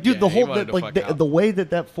 man. Like, dude, Yeah, the he whole wanted to like fuck out. the way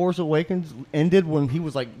that Force Awakens ended when he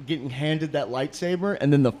was like getting handed that lightsaber,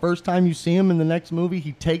 and then the first time you see him in the next movie,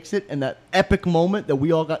 he takes it, and that epic moment that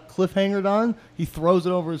we all got cliffhangered on, he throws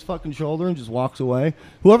it over his fucking shoulder and just walks away.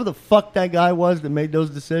 Whoever the fuck that guy was that made those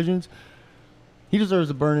decisions, he deserves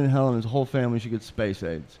to burn in hell, and his whole family should get space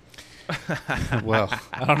AIDS. Well,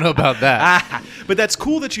 I don't know about that. But that's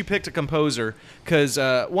cool that you picked a composer, because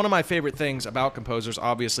one of my favorite things about composers,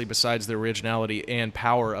 obviously besides the originality and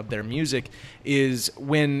power of their music, is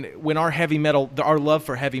when our heavy metal, our love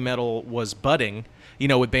for heavy metal was budding. You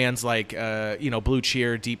know, with bands like Blue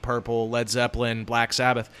Cheer, Deep Purple, Led Zeppelin, Black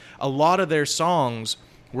Sabbath. A lot of their songs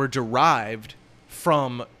were derived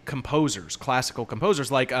from composers, classical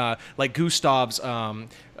composers, like Gustav's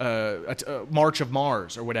March of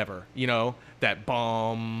Mars or whatever, you know, that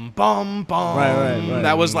bum, bum, bum. Right.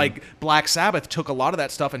 That was like Black Sabbath took a lot of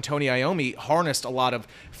that stuff, and Tony Iommi harnessed a lot of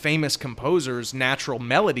famous composers' natural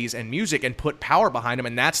melodies and music and put power behind them,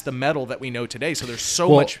 and that's the metal that we know today. So there's so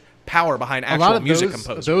much power behind A actual lot of music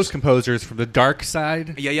those composers from the dark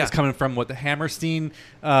side Yeah. is coming from the Hammerstein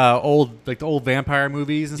the old vampire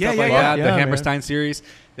movies and stuff Yeah, like yeah. that, Yeah, the man. Hammerstein series.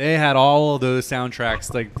 They had all of those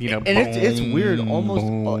soundtracks, like, you know, And it's weird, almost.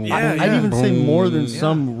 I'd even say more than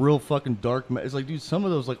some real fucking dark. It's like, dude, some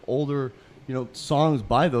of those like older, songs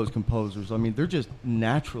by those composers. I mean, they're just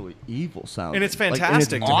naturally evil sounding, And it's Like,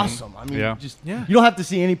 fantastic and to me. it's awesome. I mean, Yeah. you don't have to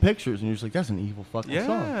see any pictures, and you're just like, that's an evil fucking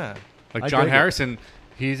song. Yeah. like I John dig it. Harrison.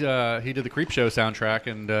 He did the Creepshow soundtrack,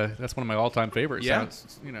 and that's one of my all-time favorites. Yeah. So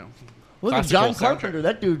it's, Look at classical John soundtrack. Carpenter.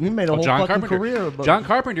 That dude, he made a whole John fucking Carpenter. career. But John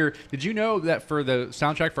Carpenter. Did you know that for the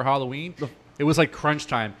soundtrack for Halloween, it was like crunch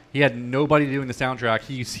time? He had nobody doing the soundtrack.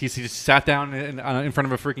 He just sat down in front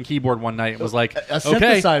of a freaking keyboard one night and was like, a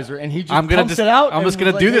 "Okay, synthesizer, and he just I'm gonna pumps it out. I'm and just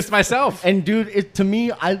gonna was do like, this myself." And dude, to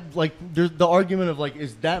me, I like there's the argument of like,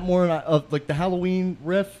 is that more of like the Halloween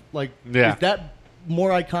riff? Like, Yeah. is that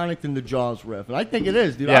more iconic than the Jaws riff? And I think it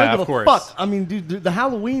is, dude. Yeah, I don't of give a course. fuck. I mean, dude, the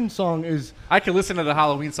Halloween song is I could listen to the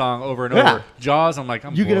Halloween song over and Yeah. over. Jaws, I'm like,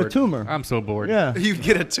 I'm You get a bored. tumor. I'm so bored. yeah. You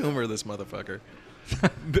get a tumor, this motherfucker.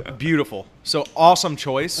 Beautiful. So awesome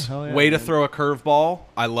choice. Hell yeah, Way to man. throw a curveball.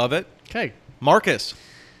 I love it. Okay. Marcus.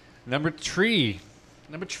 Number three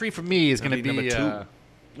for me is going to That'd be be number two.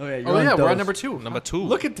 Oh yeah, Oh yeah, we're on dose. number two. Number two.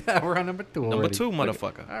 Look at that, we're on number two. Number already. two, Look at-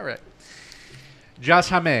 motherfucker. All right. Josh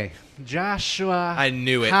Homme. Joshua. I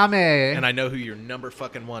knew it. Homme. And I know who your number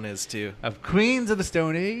fucking one is, too. Of Queens of the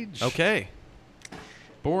Stone Age. Okay.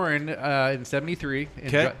 Born in 73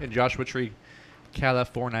 Okay. in Joshua Tree,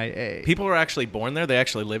 California. People are actually born there. They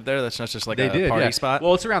actually live there. That's not just like They a did, party yeah. spot.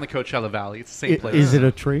 Well, it's around the Coachella Valley. It's the same place. Is it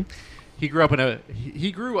a tree? He grew up in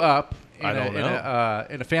I don't know.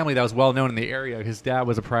 in a family that was well known in the area. His dad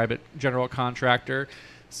was a private general contractor,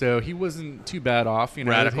 so he wasn't too bad off.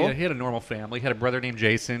 Radical. He had a normal family. He had a brother named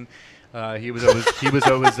Jason. He was always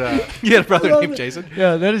you had a brother I love named it. Jason?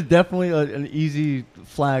 Yeah, that is definitely an easy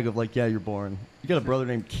flag of like, yeah, you're born. You got a brother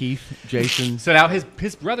named Keith, Jason. So now his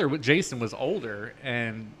brother Jason was older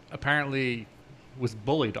and apparently was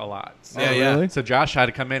bullied a lot. So, Yeah, yeah. really? So Josh had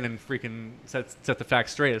to come in and freaking set the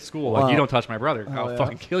facts straight at school. Wow. Like, you don't touch my brother, I'll yeah.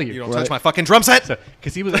 fucking kill you. You don't Right. touch my fucking drum set. So,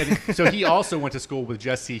 because he was, so he also went to school with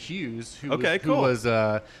Jesse Hughes, who Okay, was, cool. who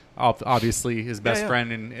was obviously his best yeah.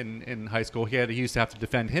 friend in high school. He used to have to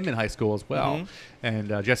defend him in high school as well. Mhm.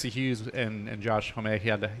 And Jesse Hughes and Josh Homme,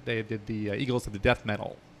 they did the Eagles of the Death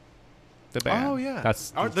Metal. The band. Oh, yeah.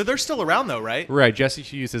 That's They're still around, though, right? right. Jesse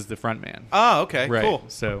Hughes is the front man. Oh, okay. Right. Cool.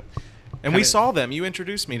 So. And we kinda- saw them. You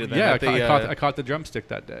introduced me to them. Yeah, at the, I caught the drumstick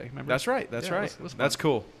that day. Remember? That's right. That's Yeah, right. it was fun. That's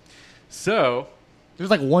cool. So There's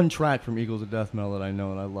like one track from Eagles of Death Metal that I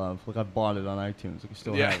know and I love. Like I bought it on iTunes. Like I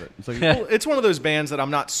still Yeah. have it. It's like Well, it's one of those bands that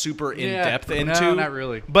I'm not super in depth no, into. not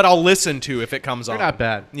really. But I'll listen to if it comes They're on. not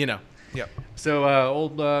bad. You know. Yep. So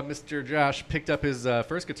old Mr. Josh picked up his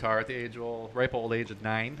first guitar at the ripe old age of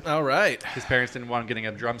 9. All right. His parents didn't want him getting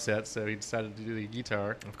a drum set, so he decided to do the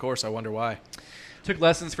guitar. Of course. I wonder why. Took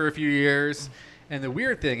lessons for a few years, and the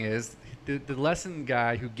weird thing is, the lesson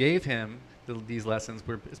guy who gave him these lessons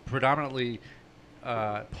is predominantly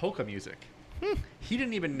polka music. He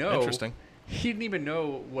didn't even know. Interesting. He didn't even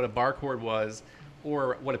know what a bar chord was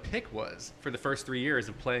or what a pick was for the first 3 years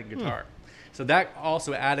of playing guitar. So that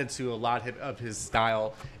also added to a lot of his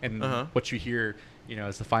style and what you hear,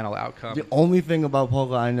 as the final outcome. The only thing about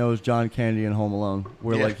polka I know is John Candy and Home Alone,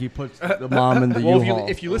 where Yeah. like he puts the mom in the Well, U-Haul.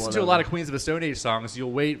 if you listen to a lot of Queens of the Stone Age songs,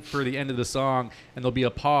 you'll wait for the end of the song, and there'll be a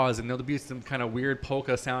pause, and there'll be some kind of weird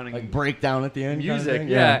polka sounding like breakdown at the end, kind of music. thing.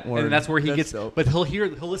 Yeah, word. and that's where he That's gets. dope. But he'll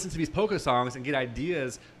listen to these polka songs and get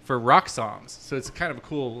ideas for rock songs. So it's kind of a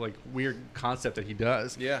cool, like weird concept that he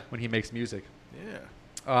does. Yeah. When he makes music.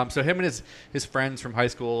 Yeah. So him and his friends from high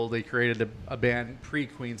school, they created a band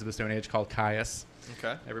pre-Queens of the Stone Age called Caius.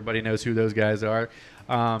 Okay. Everybody knows who those guys are.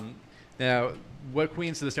 Now, what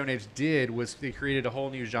Queens of the Stone Age did was they created a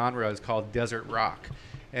whole new genre. It's called desert rock.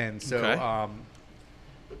 And so Okay.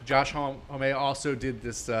 Josh Homme also did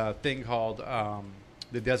this thing called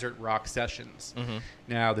the Desert Rock Sessions.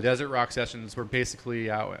 Now, the Desert Rock Sessions were basically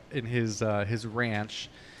out in his ranch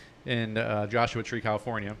in Joshua Tree,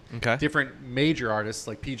 California. Okay. Different major artists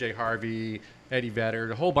like PJ Harvey, Eddie Vedder,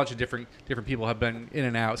 a whole bunch of different people have been in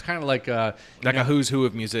and out. It's kind of like Like a who's who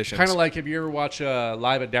of musicians. kind of like, have you ever watched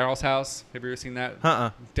Live at Daryl's House? Have you ever seen that?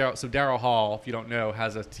 So Daryl Hall, if you don't know,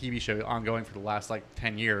 has a TV show ongoing for the last like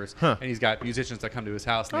 10 years, Huh. and he's got musicians that come to his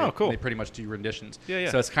house. And Oh, they, cool. They pretty much do renditions. Yeah.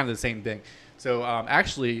 So it's kind of the same thing. So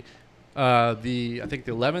actually, I think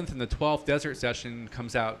the 11th and the 12th Desert Session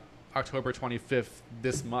comes out October 25th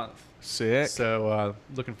this month. Sick. So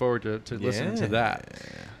looking forward to listening to that.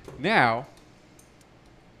 Now,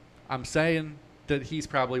 I'm saying that he's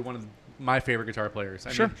probably one of my favorite guitar players.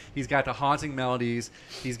 I Sure. mean, he's got the haunting melodies.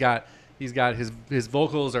 He's got his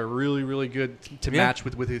vocals are really, really good to Yeah. match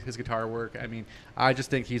with his guitar work. I mean, I just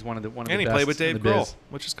think he's one of the And best. he played with Dave in the biz. Grohl,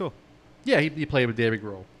 which is cool. Yeah, he played with David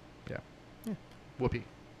Grohl. Yeah. Whoopee.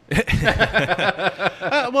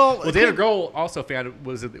 Well, David Grohl also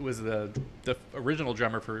was the original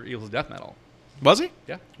drummer for Eagles of Death Metal. was he?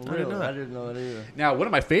 Yeah. I didn't know that either. Now, one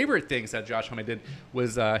of my favorite things that Josh Homme did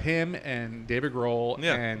was him and David Grohl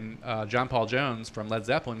Yeah. and John Paul Jones from Led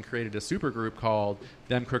Zeppelin created a supergroup called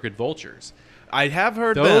Them Crooked Vultures. I have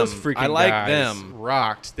heard Those them. freaking I like guys them.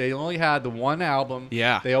 rocked. They only had the one album.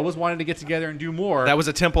 Yeah. They always wanted to get together and do more. That was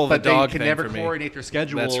a Temple of the but Dog they could thing never for me. coordinate their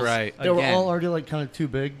schedules. That's right. They were again. all already like kind of too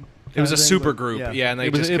big. It was a kinda thing, super but- group, yeah, and they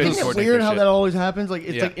It was- just it couldn't was- Isn't it coordinate weird their how shit. that always happens? Like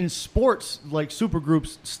it's Yeah. like in sports, like super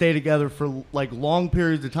groups stay together for like long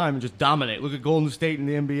periods of time and just dominate. Look at Golden State in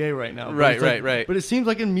the NBA right now. But Right, it's like- right. But it seems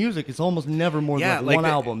like in music, it's almost never more Yeah, than like one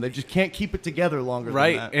the- album. They just can't keep it together longer.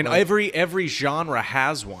 Right, than that. and Like, every genre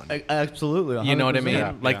has one. absolutely. You know what I 100%. mean?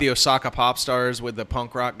 Yeah, Like yeah. the Osaka Pop Stars with the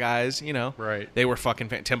punk rock guys, Right. They were fucking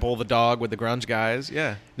Temple of the Dog with the grunge guys,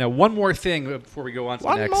 yeah. Now, one more thing before we go on to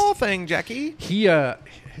One next. more thing, Jackie. He,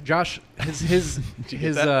 Josh,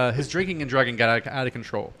 his drinking and drugging got out of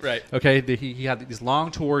control. Right. Okay. He had these long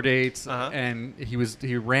tour dates, Uh-huh. and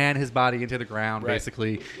he ran his body into the ground. Right.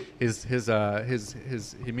 Basically, his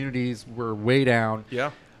immunities were way down.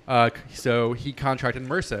 Yeah. So he contracted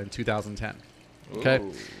MRSA in 2010. Okay.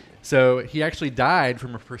 So he actually died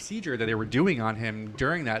from a procedure that they were doing on him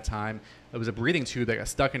during that time. It was a breathing tube that got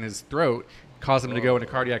stuck in his throat, caused him to go into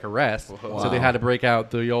cardiac arrest. So they had to break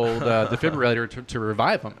out the old defibrillator to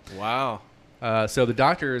revive him. Wow. So the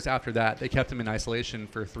doctors, after that, they kept him in isolation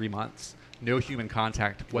for 3 months. No human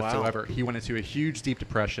contact whatsoever. He went into a huge, deep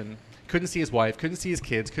depression. Couldn't see his wife, couldn't see his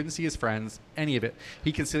kids, couldn't see his friends, any of it.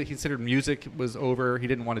 He considered music was over. He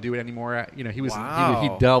didn't want to do it anymore. Wow. He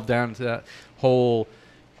delved down into that whole,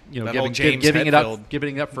 That whole James giving it Hetfield. up,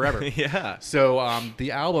 giving it up forever. Yeah. So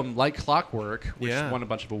the album, Like Clockwork, which Yeah. won a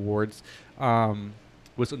bunch of awards,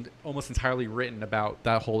 was almost entirely written about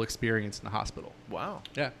that whole experience in the hospital. Wow.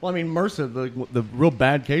 Yeah. Well, I mean, MRSA, the real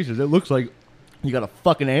bad cases, it looks like you got a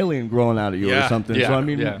fucking alien growing out of you Yeah, or something. yeah, So I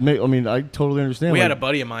mean, yeah. I totally understand. We like, had a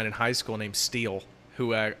buddy of mine in high school named Steele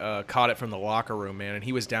who caught it from the locker room, man, and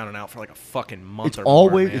he was down and out for like a fucking month It's or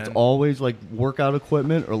always more, man. it's always like workout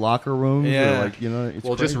equipment or locker rooms. Yeah. Or like it's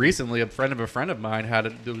Well, just crazy. recently, a friend of mine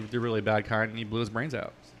had the really bad kind, and he blew his brains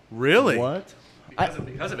out Really? What?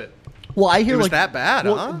 because of it. Well, I hear It was like that bad,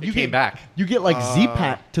 huh? He came back. You get like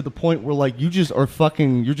Z-Pack to the point where like you just are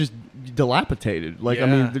fucking. You're just dilapidated. Like I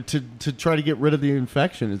Yeah. mean, to try to get rid of the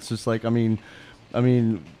infection, it's just like I mean,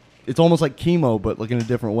 it's almost like chemo, but like in a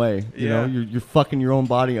different way. You know, Yeah. you're fucking your own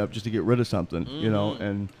body up just to get rid of something. You know,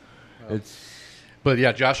 and it's But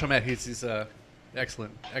yeah, Josh Homme, he's a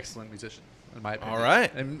excellent musician in my opinion. All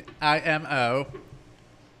right. And IMO.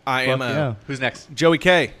 I am fuck yeah. Who's next? Joey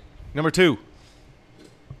K, number 2.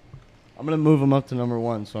 I'm gonna move him up to number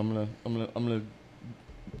 1. So I'm gonna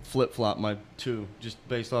flip flop my 2 just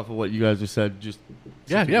based off of what you guys just said. Just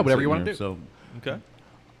Yeah, sitting whatever you wanna here. do. So Okay.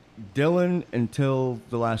 Dylan until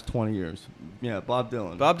the last 20 years. Yeah, Bob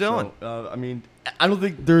Dylan. Bob Dylan. So, I mean, I don't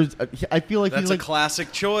think there's. I feel like That's he's a like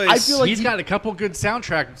classic choice. I feel like He's got a couple good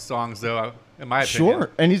soundtrack songs, though, in my opinion.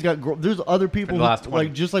 sure, and he's got. There's other people the last who, 20.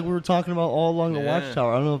 like just like we were talking about all along the Yeah.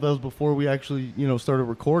 Watchtower. I don't know if that was before we actually started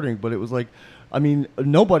recording, but it was like, I mean,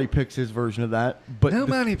 nobody picks his version of that. But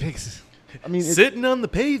Nobody picks. I mean, Sitting on the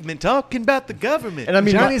pavement talking about the government. and I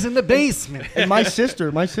mean, Johnny's in the basement. and my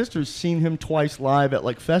sister's seen him twice live at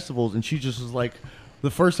like festivals, and she just was like, the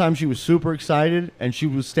first time she was super excited, and she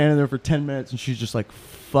was standing there for 10 minutes, and she's just like,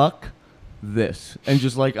 "Fuck this," and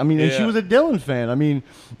just like, I mean, and she Yeah. was a Dylan fan. I mean,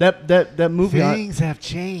 that movie, have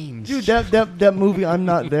changed. dude, that movie, I'm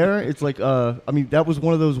Not There. It's like, I mean, that was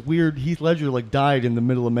one of those weird. Heath Ledger like died in the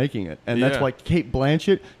middle of making it, and that's Yeah. why Kate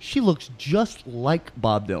Blanchett, she looks just like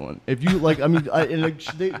Bob Dylan. If you like, I mean, and like,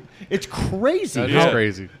 it's crazy. That Yeah. is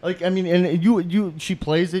crazy. Like, I mean, and she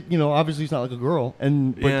plays it. Obviously, it's not like a girl, but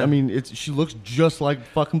Yeah. I mean, she looks just like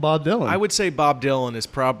fucking Bob Dylan. I would say Bob Dylan is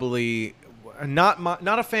probably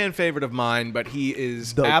not a fan favorite of mine, but he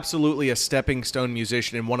is absolutely a stepping stone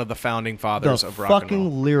musician and one of the founding fathers the of rock and roll.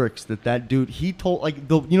 fucking lyrics that dude he told, like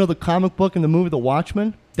the comic book and the movie The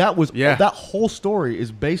Watchmen. That whole story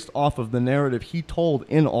is based off of the narrative he told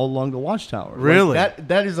in All Along the Watchtower. Really? Like,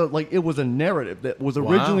 that is it was a narrative that was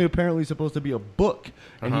originally apparently supposed to be a book,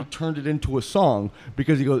 and he turned it into a song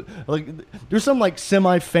because he goes like, there's some like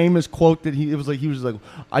semi-famous quote that he was like,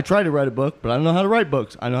 I tried to write a book, but I don't know how to write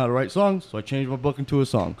books. I know how to write songs, so I changed my book into a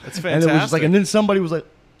song. That's And it was just fantastic. like, and then somebody was like,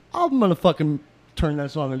 I'm gonna fucking turn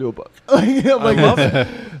that song into a book. I love it.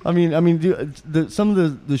 I mean, dude, some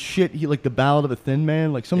of the shit he like, the Ballad of a Thin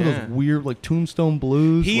Man, like some of Yeah. those weird like Tombstone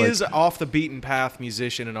Blues. He like- is off the beaten path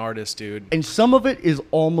musician and artist, dude. and some of it is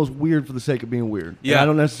almost weird for the sake of being weird. And Yeah. I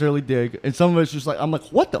don't necessarily dig. And some of it's just like, I'm like,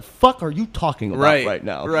 what the fuck are you talking about right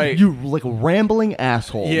now? Right. You like rambling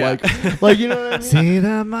asshole. Yeah. Like you know what I mean? See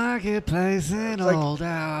the marketplace in old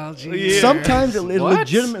Algiers. Yeah. Sometimes it What?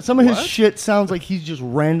 legitimate. Some of his What? shit sounds like he's just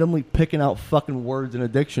randomly picking out fucking words in a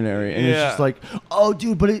dictionary, and it's Yeah. just like, oh,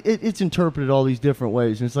 dude, but it's interpreted all these different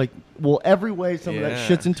ways, and it's like, well, every way some of Yeah. that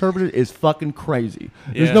shit's interpreted is fucking crazy.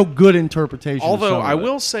 There's Yeah. no good interpretation. of Although some of I it.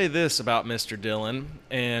 will say this about Mr. Dylan,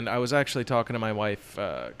 and I was actually talking to my wife,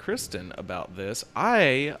 Kristen, about this.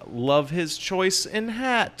 I love his choice in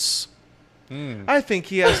hats. I think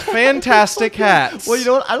he has fantastic hats. Well, you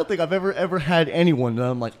know what? I don't think I've ever had anyone that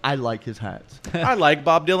I'm like, I like his hats. I like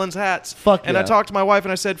Bob Dylan's hats. Fuck And I yeah. talked to my wife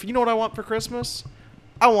and I said, you know what I want for Christmas?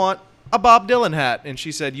 I want a Bob Dylan hat. And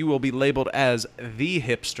she said, you will be labeled as the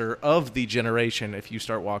hipster of the generation if you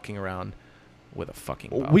start walking around with a fucking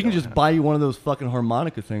Bob We can Dylan just hat. buy you one of those fucking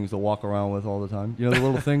harmonica things to walk around with all the time. You know, the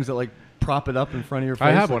little things that like prop it up in front of your face.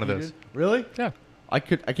 I have like one of you those. did? Really? Yeah. I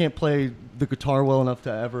can't play the guitar well enough to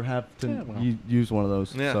ever have to Yeah, well. use one of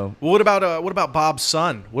those. Yeah. So Well, what about Bob's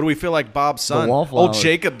son? What do we feel like Bob's son? Old Wallflowers.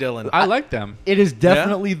 Jacob Dylan. I like them. it is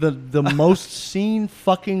definitely the most seen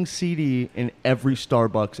fucking CD in every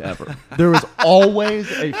Starbucks ever. There is always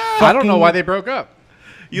a fucking, I don't know why they broke up.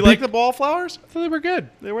 You like the Wallflowers? I thought they were good.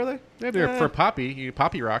 Were they? Yeah, they're for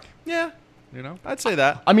poppy rock. Yeah, You know, I'd say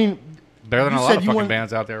that. I mean, better than You a lot said of you fucking want-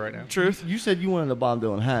 bands out there right now. Truth. you said you wanted a Bob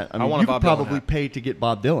Dylan hat. I mean, want a you Bob could Dylan probably hat. pay to get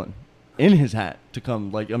Bob Dylan in his hat to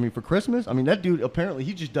come. Like, I mean, for Christmas. I mean, that dude apparently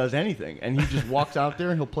he just does anything, and he just walks out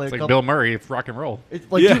there and he'll play It's a like couple. Bill Murray, it's rock and roll. It's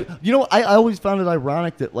like, Yeah. dude, you know, I always found it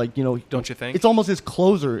ironic that, like, you know, Don't you think? it's almost his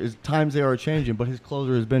closer is Times They Are Changing, but his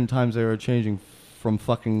closer has been Times They Are Changing from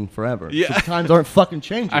fucking forever. Yeah. So times aren't fucking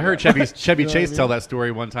changing. I heard right? Chevy You know Chase what I tell mean? that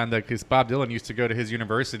story one time that because Bob Dylan used to go to his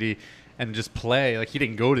university and just play. Like he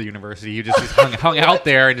didn't go to the university; he just hung out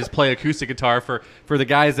there and just play acoustic guitar for the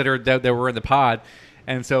guys that were in the pod.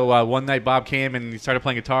 And so one night Bob came and he started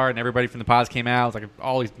playing guitar, and everybody from the pods came out. It was like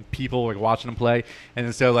all these people like watching him play.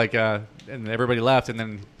 And so like and everybody left, and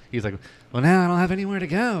then he's like, "Well, now I don't have anywhere to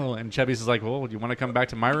go." And Chevy's is like, "Well, do you want to come back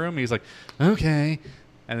to my room?" He's like, "Okay."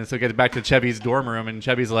 And then so get back to Chevy's dorm room, and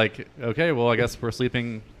Chevy's like, "Okay, well, I guess we're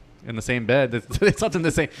sleeping in the same bed. It's not in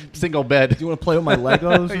the same single bed." Do you want to play with my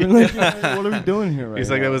Legos? What are we doing here right He's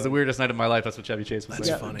like, now? "That was the weirdest night of my life." That's what Chevy Chase was That's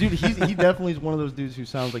saying. funny. Dude, he definitely is one of those dudes who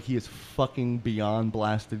sounds like he is fucking beyond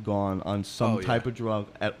blasted gone on some Oh, yeah. type of drug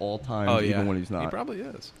at all times, Oh yeah, even when he's not. He probably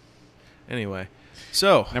is. Anyway,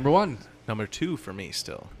 so Number one. number 2 for me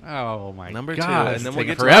still. Oh my Number God, 2, it's and then we'll taking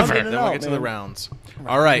get forever. to then we'll get to the man. rounds.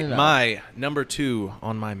 All right, it out. my number 2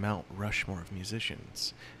 on my Mount Rushmore of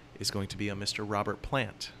musicians is going to be a Mr. Robert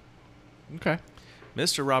Plant. Okay.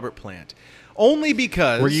 Mr. Robert Plant, only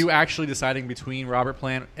because Were you actually deciding between Robert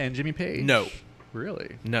Plant and Jimmy Page? No.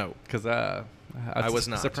 Really? No. Because I was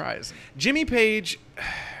not. surprised. Jimmy Page,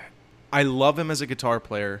 I love him as a guitar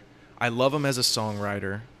player. I love him as a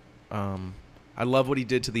songwriter. I love what he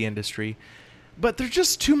did to the industry. But there's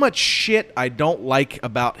just too much shit I don't like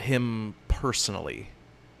about him personally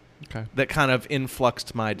Okay. that kind of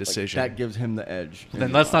influxed my decision. That gives him the edge.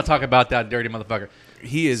 Then let's not talk about that dirty motherfucker.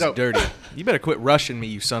 He is So- dirty. You better quit rushing me,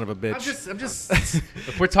 you son of a bitch. I'm just.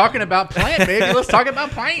 If we're talking about Plant, baby, let's talk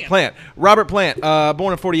about Plant. Plant. Robert Plant,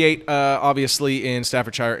 born in 48, obviously in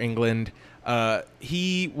Staffordshire, England.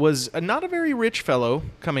 He was not a very rich fellow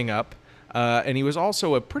coming up, and he was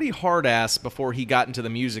also a pretty hard ass before he got into the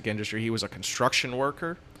music industry. He was a construction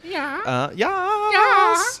worker.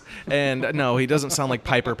 Yes. And no, he doesn't sound like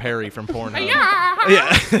Piper Perry from Pornhub.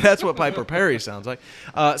 Yeah, that's what Piper Perry sounds like.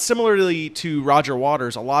 Similarly to Roger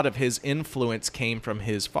Waters, a lot of his influence came from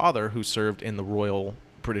his father, who served in the Royal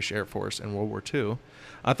British Air Force in World War II.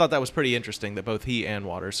 I thought that was pretty interesting that both he and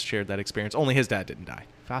Waters shared that experience. Only his dad didn't die.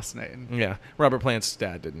 Fascinating. Yeah, Robert Plant's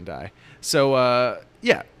dad didn't die. So,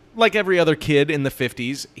 yeah, like every other kid in the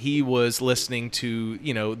 50s, he was listening to,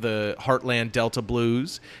 the Heartland Delta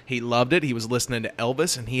Blues. He loved it. He was listening to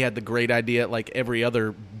Elvis, and he had the great idea, like every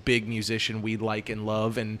other big musician we like and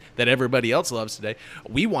love and that everybody else loves today,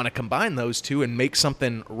 we want to combine those two and make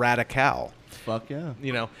something radical. Fuck yeah.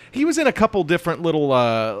 He was in a couple different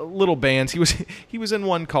little bands. He was in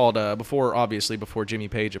one called before Jimmy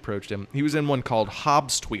Page approached him. He was in one called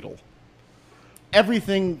Hobstweedle.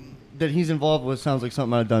 Everything that he's involved with sounds like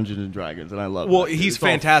something out of Dungeons and Dragons, and I love it. Well, he's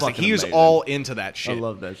fantastic. He was all into that shit. I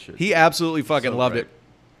love that shit. He absolutely fucking So loved great. it.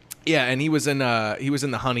 Yeah, and he was in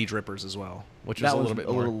the Honey Drippers as well, which was That a was little bit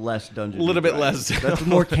a more. little less Dungeons. a little and bit less. Dragons. That's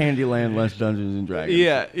more Candyland, less Dungeons and Dragons.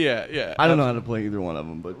 Yeah. I don't know how to play either one of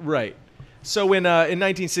them, but Right. So in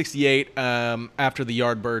 1968, after the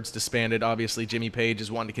Yardbirds disbanded, obviously Jimmy Page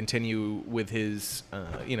is wanting to continue with his,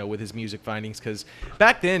 with his music findings, because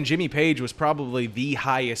back then Jimmy Page was probably the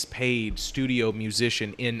highest paid studio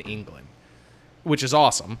musician in England, which is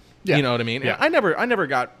awesome. Yeah. You know what I mean? Yeah. I never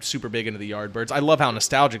got super big into the Yardbirds. I love how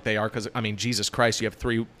nostalgic they are, because I mean, Jesus Christ, you have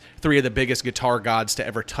three of the biggest guitar gods to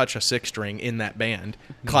ever touch a six string in that band: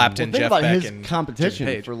 Clapton, think Jeff about Beck, his and competition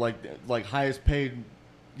Jimmy Page. for like highest paid,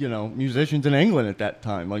 musicians in England at that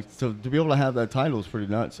time. Like, so to be able to have that title is pretty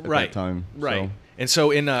nuts at that time. Right. So, And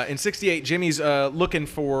so in '68, Jimmy's looking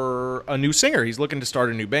for a new singer. He's looking to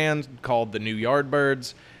start a new band called the New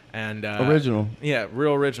Yardbirds. And Original. Yeah,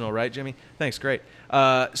 real original, right, Jimmy? Thanks, great.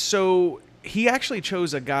 So he actually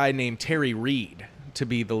chose a guy named Terry Reid to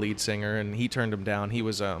be the lead singer, and he turned him down. He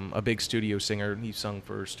was a big studio singer. He sung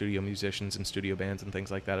for studio musicians and studio bands and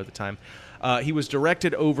things like that at the time. He was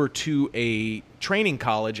directed over to a training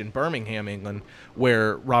college in Birmingham, England,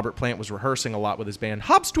 where Robert Plant was rehearsing a lot with his band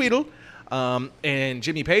Hobstweedle. And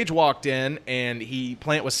Jimmy Page walked in, and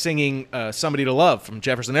Plant was singing "Somebody to Love" from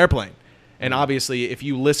Jefferson Airplane. And obviously, if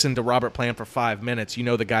you listen to Robert Plant for 5 minutes, you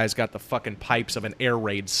know the guy's got the fucking pipes of an air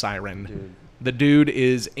raid siren. Dude. The dude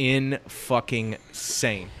is in fucking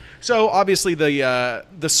sane. So obviously, the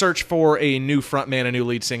search for a new frontman, a new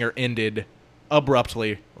lead singer, ended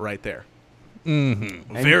abruptly right there.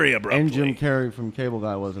 Very abruptly. And Jim Carrey from Cable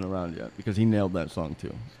Guy wasn't around yet because he nailed that song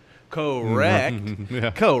too. Correct.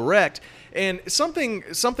 Yeah. Correct. And something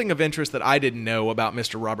of interest that I didn't know about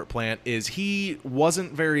Mr. Robert Plant is he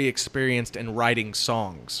wasn't very experienced in writing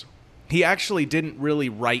songs. He actually didn't really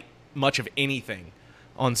write much of anything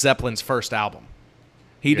on Zeppelin's first album.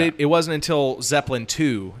 It wasn't until Zeppelin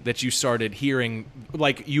 2 that you started hearing,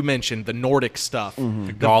 like you mentioned, the Nordic stuff. The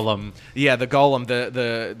Gollum. Yeah, the Gollum,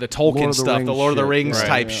 the Lord Tolkien of the stuff, Rings the Lord of the shit. Rings Right.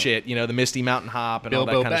 type Yeah. shit, the Misty Mountain Hop and all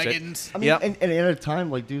Bilbo that kind of Baggins. shit. I mean, Yep. and at a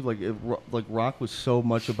time like, dude, like rock was so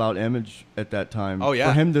much about image at that time. Oh, yeah.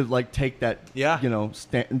 For him to like take that, Yeah.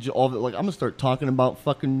 all of it, like I'm gonna start talking about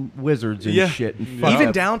fucking wizards and Yeah. shit, and Even fuck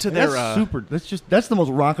that. down to And their, That's super. That's the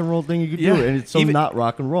most rock and roll thing you could Yeah. do, and it's so Even- not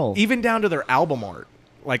rock and roll. Even down to their album art.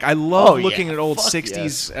 Like, I love Oh, yeah. looking at old Fuck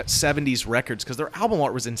 60s, 70s records because their album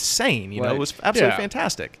art was insane. Right. It was absolutely Yeah.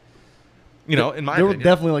 fantastic. In my they were opinion.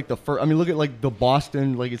 definitely like the first. I mean, look at like the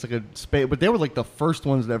Boston, like it's like a space, but they were like the first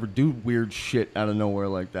ones to ever do weird shit out of nowhere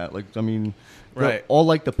like that. Like, I mean, Right. all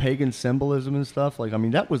like the pagan symbolism and stuff. Like, I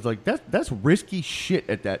mean, that was like that's risky shit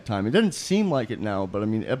at that time. It doesn't seem like it now, but I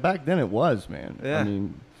mean, back then it was, man. Yeah. I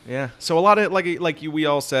mean, Yeah. So a lot of we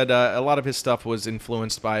all said, a lot of his stuff was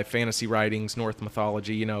influenced by fantasy writings, Norse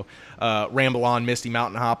mythology. Ramble On, Misty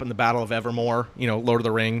Mountain Hop, and the Battle of Evermore. Lord of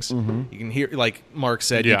the Rings. Mm-hmm. You can hear, like Mark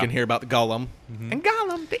said, you Yeah. can hear about the Gollum and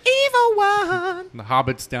Gollum, the evil one. The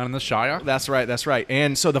Hobbits down in the Shire. That's right. That's right.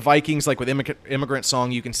 And so the Vikings, like with Immigrant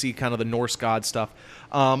Song, you can see kind of the Norse god stuff.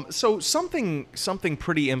 So something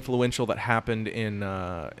pretty influential that happened in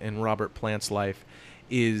Robert Plant's life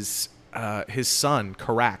is his son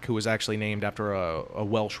Carrack, who was actually named after a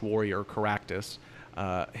Welsh warrior, Caractacus.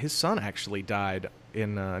 His son actually died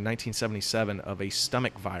in 1977 of a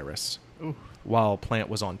stomach virus while Plant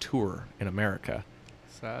was on tour in America.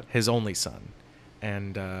 Sad. His only son.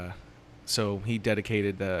 And so he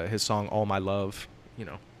dedicated his song "All My Love,"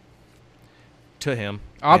 to him.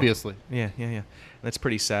 Obviously. And, yeah. That's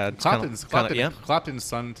pretty sad. It's Clapton's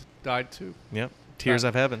son died too. Yep. Tears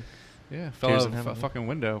of Heaven. Yeah, Tears fell out in of a Heaven. fucking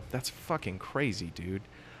window. That's fucking crazy, dude.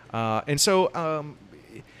 And so,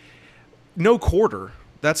 No Quarter.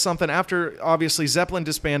 That's something after, obviously, Zeppelin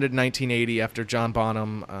disbanded in 1980 after John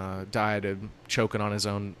Bonham died of choking on his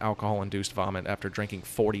own alcohol-induced vomit after drinking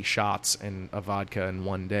 40 shots of vodka in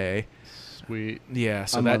one day. Sweet. Yeah,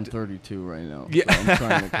 so I'm that on 32 right now. Yeah. So I'm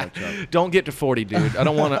trying to catch up. Don't get to 40, dude. I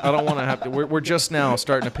don't want to have to. We're just now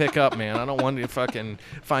starting to pick up, man. I don't want to fucking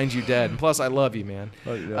find you dead. And plus, I love you, man.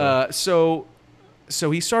 Oh, yeah.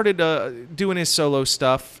 So he started doing his solo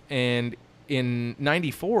stuff, and in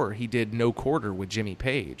 '94 he did "No Quarter" with Jimmy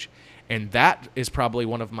Page, and that is probably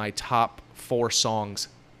one of my top 4 songs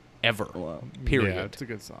ever. Wow. Period. Yeah, it's a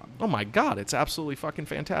good song. Oh my God, it's absolutely fucking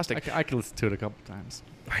fantastic. I can listen to it a couple times.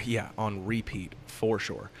 Yeah, on repeat, for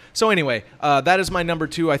sure. So anyway, that is my number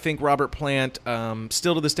 2. I think Robert Plant,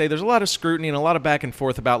 still to this day, there's a lot of scrutiny and a lot of back and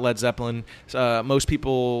forth about Led Zeppelin. Most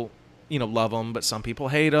people, love them, but some people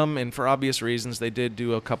hate them, and for obvious reasons, they did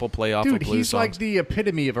do a couple playoff Dude, of blues he's songs. like the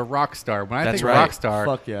epitome of a rock star. When I That's think right. rock star,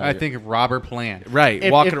 Fuck yeah, I yeah. think of Robert Plant. Right,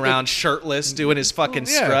 If- walking if- around shirtless, doing his fucking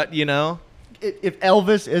Yeah. strut, If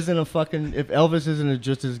Elvis isn't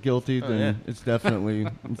just as guilty, then yeah. it's definitely.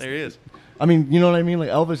 There he is. I mean, you know what I mean? Like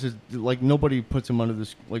Elvis is like nobody puts him under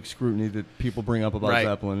this like scrutiny that people bring up about Right.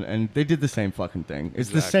 Zeppelin, and they did the same fucking thing. It's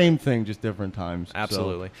the Exactly. same thing, just different times. so.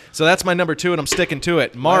 Absolutely. So that's my number 2, and I'm sticking to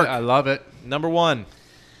it. Mark, I love it. number 1.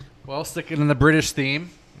 Well, sticking in the British theme.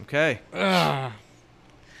 Okay. And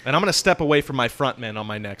I'm going to step away from my frontman on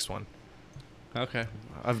my next one. Okay.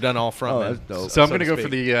 I've done all frontmen. that's dope. So I'm so going to to go for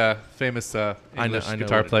speak. the famous English I know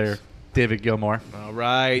guitar what it player, is. David Gilmour. All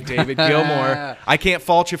right, David Gilmour. I can't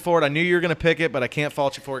fault you for it. I knew you were going to pick it, but I can't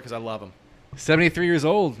fault you for it because I love him. 73 years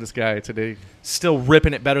old, this guy today. Still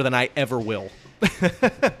ripping it better than I ever will.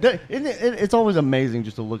 It's always amazing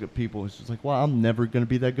just to look at people. It's just like, wow, I'm never going to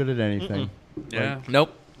be that good at anything. Yeah.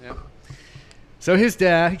 Nope. Yeah. So his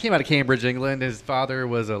dad, he came out of Cambridge, England. His father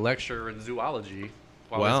was a lecturer in zoology,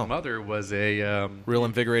 while Wow. his mother was a Real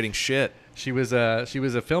invigorating shit. she was a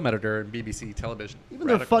film editor in BBC television. Even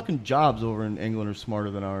their Radical. fucking jobs over in England are smarter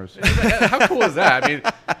than ours. How cool is that? I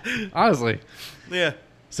mean, honestly. Yeah.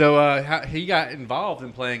 So he got involved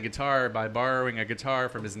in playing guitar by borrowing a guitar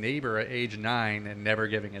from his neighbor at age 9 and never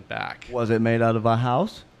giving it back. Was it made out of a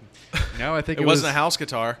house? No, I think It wasn't a house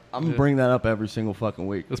guitar. I'm going to bring that up every single fucking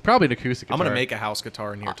week. It was probably an acoustic guitar. I'm going to make a house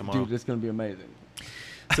guitar in here tomorrow. Dude, it's going to be amazing.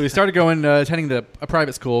 So he started going, attending a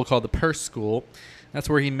private school called the Purse School. That's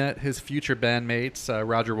where he met his future bandmates,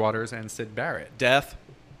 Roger Waters and Sid Barrett. Death.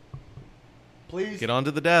 Please. Get on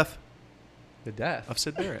to the death The death of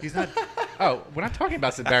Sid Barrett. He's not. Oh, we're not talking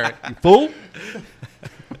about Sid Barrett. You fool.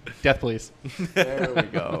 Death, please. There we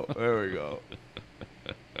go. There we go.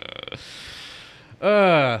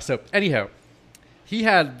 So anyhow, he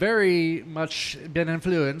had very much been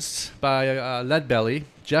influenced by Leadbelly,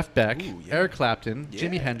 Jeff Beck, Ooh, yeah. Eric Clapton,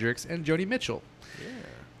 Jimi Yeah. Hendrix, and Joni Mitchell.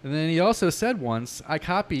 And then he also said once, "I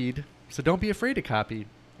copied, so don't be afraid to copy,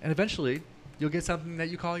 and eventually you'll get something that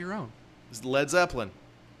you call your own." It's Led Zeppelin.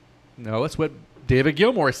 No, that's what David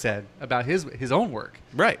Gilmour said about his own work.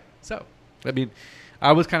 Right. So, I mean,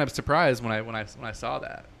 I was kind of surprised when I saw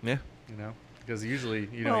that. Yeah. You know, because usually,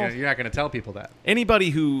 Well- you're not going to tell people that. Anybody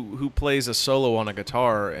who plays a solo on a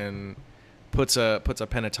guitar and puts a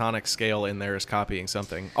pentatonic scale in there is copying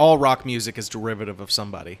something. All rock music is derivative of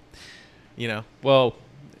somebody. Well,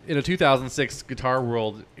 in a 2006 Guitar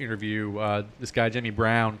World interview, this guy Jimmy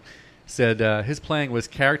Brown said his playing was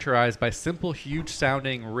characterized by simple,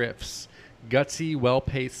 huge-sounding riffs, gutsy,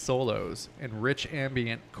 well-paced solos, and rich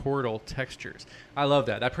ambient chordal textures. I love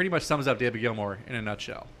that. That pretty much sums up David Gilmour in a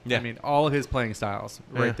nutshell. Yeah. I mean, all of his playing styles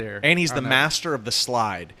Yeah. right there. And he's on the that. master of the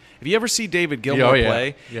slide. If you ever see David Gilmour yeah.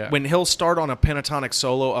 play, Yeah. when he'll start on a pentatonic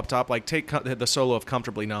solo up top, like take the solo of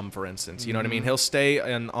Comfortably Numb, for instance, you know what I Mm-hmm. mean? He'll stay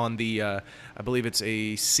on the, I believe it's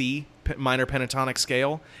a C minor pentatonic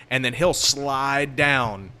scale, and then he'll slide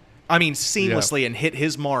down, I mean, seamlessly and hit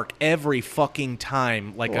his mark every fucking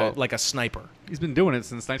time like Wow. a sniper. He's been doing it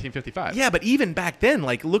since 1955. Yeah, but even back then,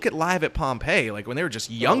 like, look at Live at Pompeii, like when they were just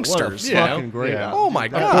youngsters. What a you know? fucking great Yeah. album. Oh my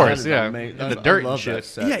That- God. that Of course, is yeah. amazing. And the I dirt and love shit. that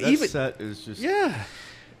set. Yeah, that even- set is just Yeah.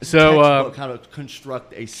 So, textbook how to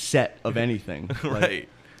construct a set of anything. Like, Right.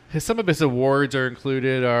 Some of his awards are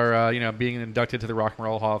included being inducted to the Rock and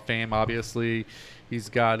Roll Hall of Fame. Obviously, he's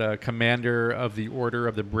got a Commander of the Order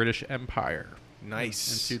of the British Empire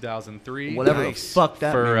Nice. in 2003. Whatever Nice. the fuck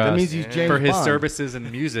that For, means. That means he's James for his Bond. services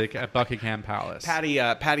in music at Buckingham Palace.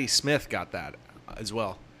 Patty Smith got that as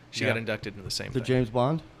well. She Yeah. got inducted into the same The thing. James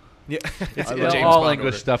Bond. Yeah, it's I the love James all Bond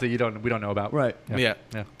English order. stuff that we don't know about. Right. Yeah,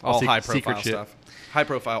 All all high secret profile shit. stuff. High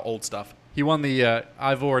profile old stuff. He won the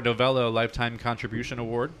Ivor Novello Lifetime Contribution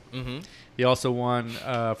Award. Mm-hmm. He also won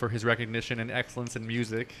for his recognition and excellence in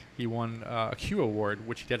music. He won a Q Award,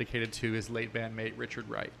 which he dedicated to his late bandmate Richard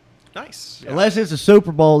Wright. Nice. Unless it's a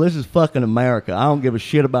Super Bowl, this is fucking America. I don't give a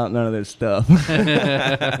shit about none of this stuff.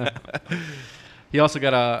 He also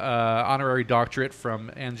got a honorary doctorate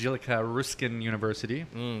from Angelica Ruskin University.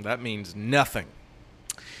 That means nothing.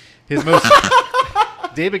 His most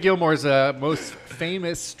David Gilmour's most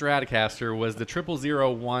famous Stratocaster was the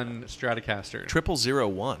 0001 Stratocaster.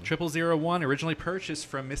 0001. 0001 originally purchased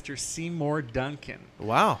from Mr. Seymour Duncan.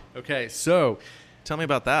 Wow. Okay, so Tell me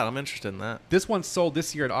about that. I'm interested in that. this one sold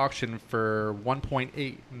this year at auction for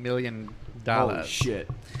 $1.8 million. Holy shit.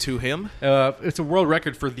 To him? It's a world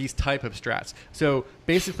record for these type of strats. So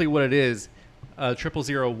basically, what it is,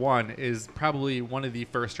 0001 is probably one of the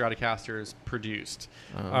first Stratocasters produced.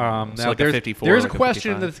 it's like a 54, There's like a a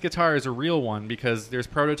question 55. that this guitar is a real one because there's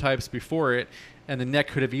prototypes before it, and the neck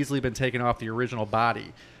could have easily been taken off the original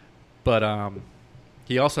body. But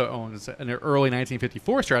he also owns an early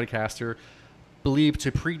 1954 Stratocaster, believed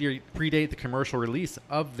to predate the commercial release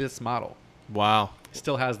of this model. Wow.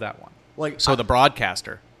 Still has that one. Like So the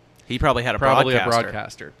broadcaster. He probably had a Probably broadcaster. a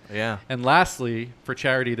broadcaster. Yeah. And lastly, for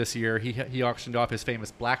charity this year, he auctioned off his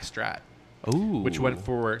famous Black Strat, Ooh. which went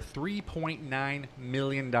for $3.9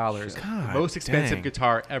 million. The God most expensive dang.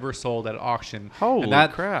 guitar ever sold at auction. Holy and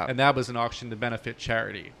that, crap. And that was an auction to benefit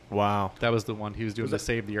charity. Wow. That was the one he was doing Was to that-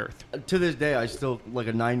 save the earth. to this day, I still, like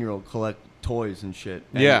a 9-year-old, collect toys and shit.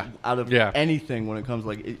 And Yeah. Out of Yeah. anything when it comes to,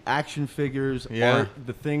 like action figures, Yeah. art,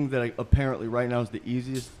 the thing that apparently right now is the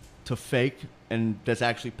easiest to fake and that's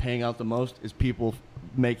actually paying out the most is people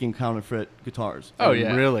making counterfeit guitars. Oh, And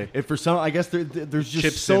yeah. Really? If for some, I guess there's just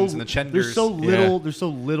Chip so Sims and the Chenders. there's so Yeah. little there's so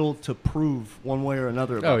little to prove one way or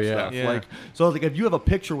another about Oh, yeah. stuff. Yeah. Like so, like if you have a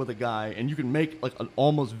picture with a guy and you can make like an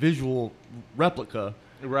almost visual replica,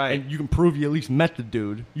 Right. and you can prove you at least met the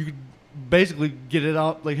dude, you could basically get it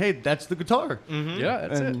out like, hey, that's the guitar. Yeah,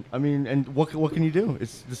 that's and it. I mean, and what can you do?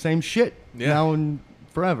 It's the same shit Yeah. now and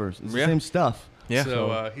forever. It's the Yeah. same stuff. Yeah.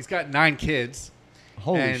 So he's got 9 kids.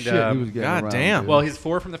 Holy And, shit, he was getting God around, damn. dude. Well, he's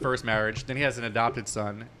 4 from the first marriage. Then he has an adopted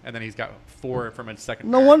son. And then he's got 4 from a second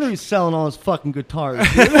no marriage. wonder he's selling all his fucking guitars.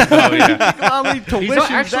 Oh, yeah. How many He's tuitions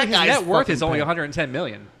not, actually, that his guy's net worth fucking is only paying? $110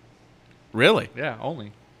 million. Really? Yeah,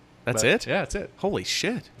 only. That's But- it? Yeah, that's it. Holy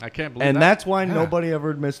shit. I can't believe And that. that's why Yeah. nobody ever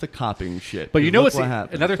admits to copying shit. But you 'cause know look what's what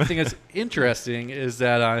happened. another thing that's interesting is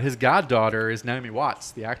that his goddaughter is Naomi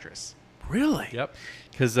Watts, the actress. Really? Yep.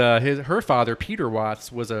 Because her father, Peter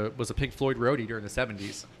Watts, was a Pink Floyd roadie during the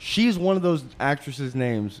 70s. She's one of those actresses'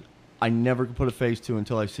 names I never could put a face to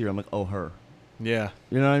until I see her. I'm like, oh, her. Yeah.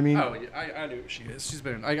 You know what I mean? Oh, yeah, I knew who she is. She's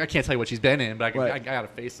been. I can't tell you what she's been in, but Right. I got to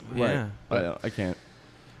face them. Yeah. Right. I can't.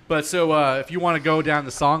 But so if you want to go down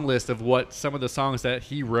the song list of what some of the songs that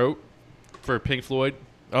he wrote for Pink Floyd,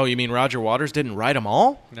 Oh, you mean Roger Waters didn't write them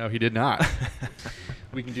all? no, he did not.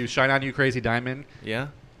 We can do "Shine On You, Crazy Diamond." Yeah.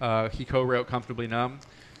 He co-wrote "Comfortably Numb,"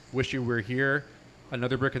 "Wish You Were Here,"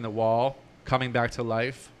 "Another Brick in the Wall," "Coming Back to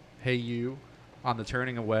Life," "Hey You," "On the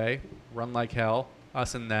Turning Away," "Run Like Hell,"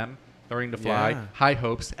 "Us and Them," "Learning to Fly," Yeah. "High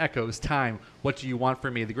Hopes," "Echoes," "Time," "What Do You Want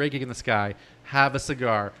From Me," "The Great Gig in the Sky," "Have a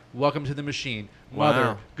Cigar," "Welcome to the Machine," "Mother,"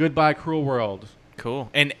 Wow. "Goodbye Cruel World," Cool.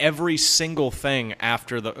 And every single thing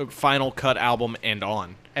after the Final Cut album and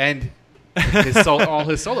on. and all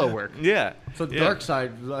his solo work. Yeah. So the Yeah. Dark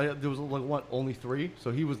Side, there was like what, only 3? So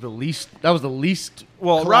he was the least. That was the least.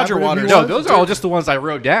 Well, Roger collaborative he Waters- No, was? those are all just the ones I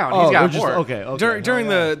wrote down. Oh, He's got they're just- more. okay. During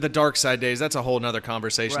Oh, yeah. the Dark Side days, that's a whole nother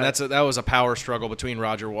conversation. Right. That was a power struggle between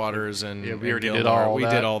Roger Waters and Yeah, we and already did Gilmour. all we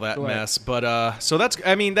that. did all that Right. mess. But so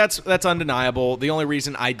that's undeniable. The only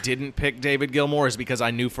reason I didn't pick David Gilmour is because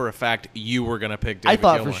I knew for a fact you were going to pick David I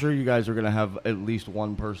thought Gilmour. for sure you guys were gonna have at least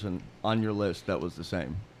one person on your list that was the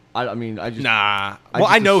same. I mean, I just Nah. I Well,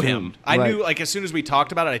 I just know assumed. him. I Right. knew, like, as soon as we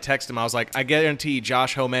talked about it, I texted him. I was like, I guarantee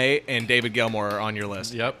Josh Homme and David Gilmour are on your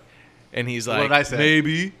list. Yep. And he's What like, did I say?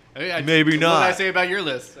 maybe, maybe What did I not. say about your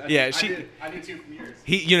list? Yeah, I she- did 2 from yours.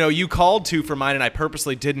 You called 2 for mine, and I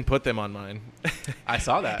purposely didn't put them on mine. I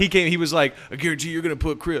saw that. He was like, I guarantee you're going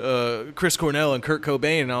to put Chris Cornell and Kurt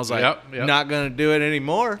Cobain. And I was like, Yep. not going to do it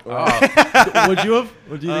anymore. Oh, would you have?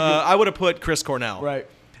 Would you think I would have put Chris Cornell. right?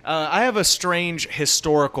 I have a strange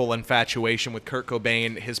historical infatuation with Kurt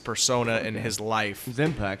Cobain, his persona, and his life. His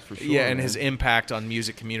impacts for sure. Yeah, and man. his impact on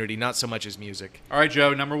music community, not so much his music. All right,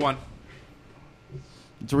 Joe, number one.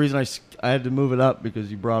 It's the reason I had to move it up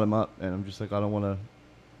because you brought him up, and I'm just like, I don't want to.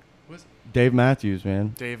 What's- Dave Matthews,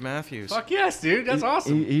 man. Dave Matthews. Fuck yes, dude. That's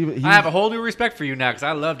awesome. he- I have a whole new respect for you now because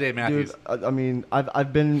I love Dave Matthews. Dude, I mean,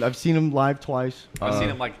 I've seen him live twice. I've seen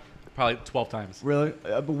him like probably 12 times. Really,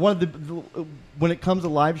 but one of the when it comes to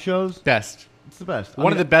live shows, Best. it's the best.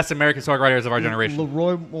 One of the best American songwriters of our generation.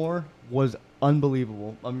 Leroy Moore was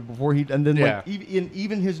unbelievable. I mean, before he and then Yeah. like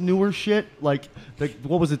even his newer shit, like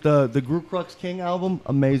what was it, the Gru Crux King album?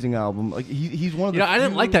 Amazing album. Like he's one of the. You know, I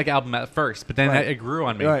didn't few- like that album at first, but then Right. it grew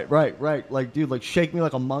on me. Right. Like, dude, like "Shake Me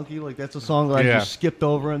Like a Monkey." Like that's a song that I Yeah. just skipped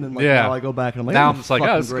over, and then like Yeah. now I go back and I'm like, Now "Oh, I'm just like,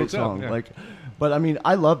 fucking oh, it's a great cool song." too, yeah. Like, but I mean,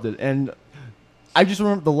 I loved it, and I just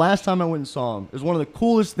remember the last time I went and saw him. It was one of the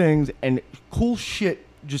coolest things, and cool shit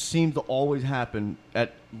just seemed to always happen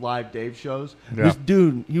at live Dave shows. Yeah. This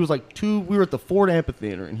dude, he was like we were at the Ford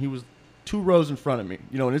Amphitheater, and he was 2 rows in front of me,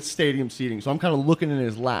 you know, and it's stadium seating. So I'm kind of looking in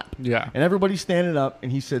his lap. Yeah. And everybody's standing up,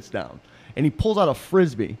 and he sits down. And he pulls out a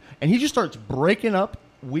Frisbee, and he just starts breaking up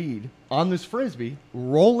weed on this Frisbee,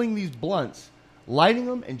 rolling these blunts, lighting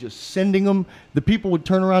them, and just sending them. The people would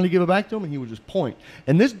turn around to give it back to him, and he would just point.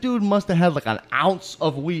 And this dude must have had like an ounce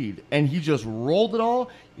of weed, and he just rolled it all.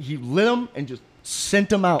 He lit them and just sent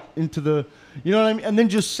them out into the, you know what I mean? And then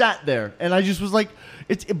just sat there. And I just was like,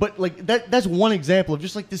 but like that's one example of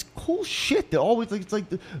just like this cool shit that always, like, it's like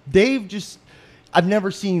Dave just, I've never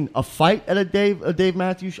seen a fight at a Dave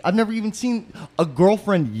Matthews. I've never even seen a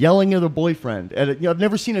girlfriend yelling at her boyfriend. I've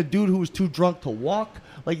never seen a dude who was too drunk to walk.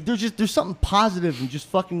 Like there's something positive and just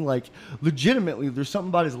fucking like legitimately there's something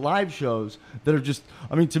about his live shows that are just,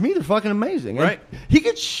 I mean, to me they're fucking amazing. And Right. he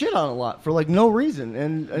gets shit on a lot for like no reason.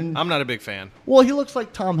 And I'm not a big fan. well, he looks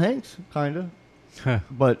like Tom Hanks, kind of.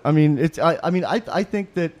 But I mean, I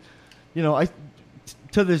think that, you know,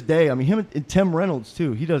 to this day, I mean, him and Tim Reynolds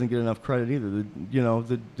too. He doesn't get enough credit either.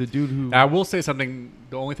 The dude who. I will say something.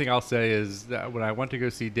 The only thing I'll say is that when I went to go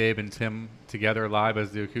see Dave and Tim together live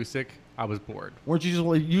as the acoustic, I was bored. Weren't you just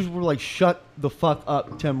like, you were like, shut the fuck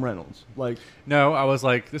up, Tim Reynolds? Like, No, I was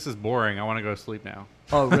like, this is boring. I want to go to sleep now.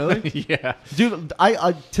 oh really? Yeah. Dude,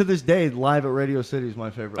 I to this day, live at Radio City is my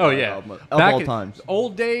favorite. Oh live yeah. album of Back all in- times.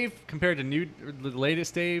 Old Dave compared to the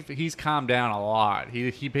latest Dave, he's calmed down a lot.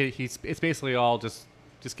 He's it's basically all just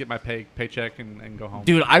get my paycheck and go home.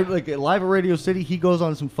 Dude, I like live at Radio City. He goes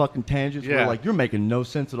on some fucking tangents where Yeah. like you're making no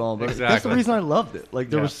sense at all. But that's the Exactly. reason I loved it. Like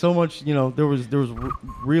there Yeah. was so much, you know, there was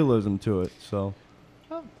realism to it. So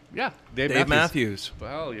Oh, yeah, Dave Matthews.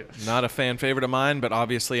 Well, yeah. Not a fan favorite of mine, but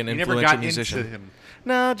obviously an You never influential got musician. into him.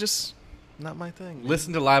 No, just not my thing. man.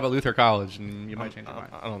 Listen to live at Luther College, and you might change your mind.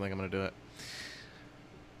 I don't think I'm gonna do it.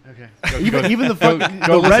 Okay. even the fucking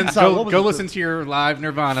Go the listen, Red Sox. what was go it? listen to your live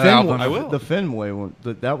Nirvana Fenway, album. I will. The Fenway one.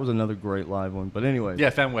 That was another great live one. But anyway. Yeah,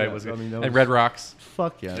 Fenway Yeah, was I good. mean, that and was- Red Rocks.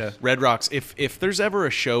 Fuck yes. Yeah. Red Rocks. If there's ever a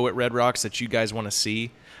show at Red Rocks that you guys want to see,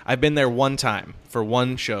 I've been there one time for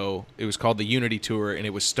one show. It was called the Unity Tour, and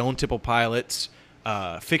it was Stone Temple Pilots,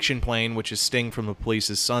 Fiction Plane, which is Sting from the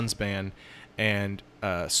Police's Sons band, and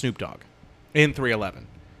Snoop Dogg in 311.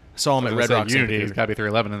 Saw him at Red Rocks. Unity. Amphitheater. There's got to be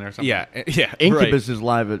 311 in there. Or something. Yeah. Incubus right. is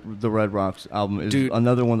live at the Red Rocks album. Is Dude.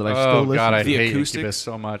 another one that I still Oh listen God, I to. The hate acoustics. Incubus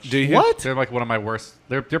so much. Do you? What? They're like one of my worst.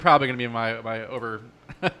 They're probably going to be my over.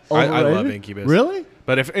 I love Overrated? Incubus. Really?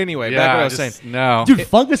 But if anyway, Yeah, back to what I was just- saying. No. Dude,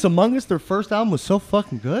 Fungus Among Us, their first album was so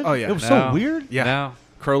fucking good. Oh, yeah. It was No. so weird. Yeah. No.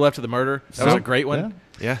 Crow Left to the Murder. That was So- a great one.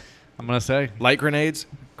 Yeah. I'm going to say Light Grenades.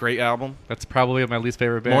 Great album. that's probably my least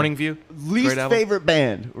favorite band. Morning View. Least Great album. favorite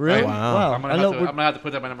band. Really? Wow. I'm I going know. to have to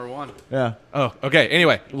put that my number one. Yeah. Oh, okay.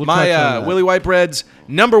 Anyway, We'll my touch on that. Willie Whitebread's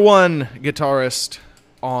number one guitarist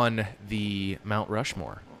on the Mount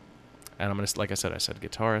Rushmore. And I'm gonna, like I said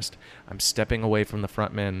guitarist. I'm stepping away from the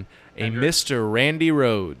front men. A And you're- Mr. Randy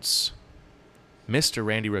Rhoads. Mr.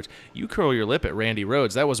 Randy Rhoads. You curl your lip at Randy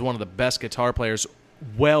Rhoads. That was one of the best guitar players,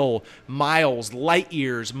 miles, light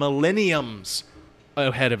years, millenniums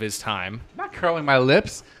ahead of his time. I'm not curling my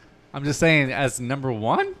lips. I'm just saying as number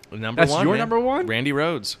one. Number That's one. your man. number one? Randy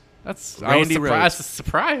Rhoads. That's Randy I was Rhoads.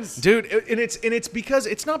 surprised. Dude, and it's because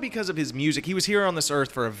it's not because of his music. He was here on this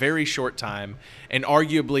earth for a very short time, and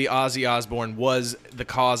arguably Ozzy Osbourne was the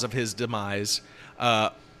cause of his demise.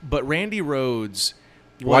 But Randy Rhoads.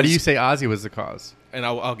 Why do was- you say Ozzy was the cause? And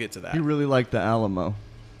I'll get to that. He really liked the Alamo.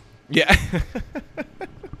 Yeah.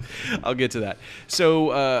 I'll get to that.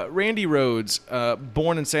 So, Randy Rhoads,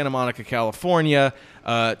 born in Santa Monica, California,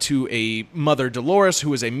 to a mother, Dolores, who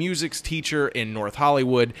was a music teacher in North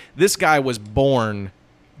Hollywood. This guy was born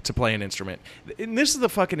to play an instrument. And this is the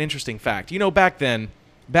fucking interesting fact. You know, back then,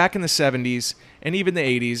 back in the 70s and even the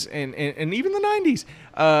 80s and even the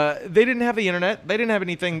 90s, they didn't have the internet. They didn't have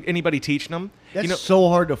anybody teaching them. That's so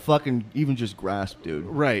hard to fucking even just grasp, dude.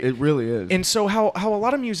 Right. It really is. And so how a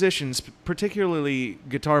lot of musicians, particularly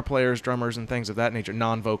guitar players, drummers, and things of that nature,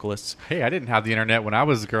 non-vocalists. Hey, I didn't have the internet when I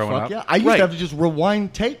was growing Fuck up. yeah. I used Right. to have to just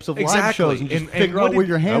rewind tapes of live Exactly. shows and just And figure what out where did-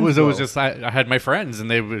 your hands It was go. just I had my friends, and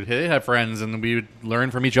they have friends, and we would learn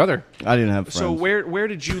from each other. I didn't have friends. So where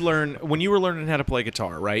did you learn when you were learning how to play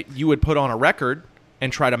guitar? Right, you would put on a record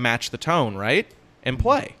and try to match the tone, right, and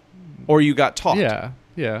play, or you got taught. Yeah.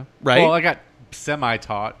 Right? Well, I got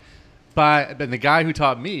semi-taught, but the guy who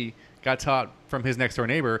taught me got taught from his next door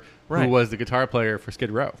neighbor, Right. who was the guitar player for Skid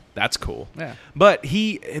Row. That's cool. Yeah. But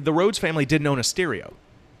the Rhodes family didn't own a stereo.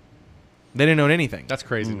 They didn't own anything. That's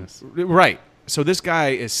craziness. Right. So this guy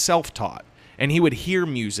is self-taught, and he would hear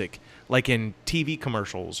music like in TV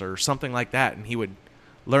commercials or something like that, and he would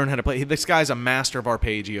learn how to play. This guy's a master of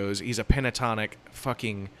arpeggios. He's a pentatonic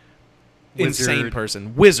fucking insane Wizard.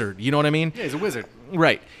 person. Wizard, you know what I mean? Yeah, he's a wizard.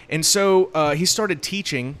 Right. And so he started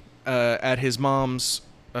teaching at his mom's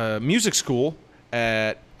music school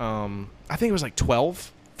at, I think it was like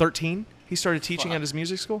 12, 13. He started teaching at his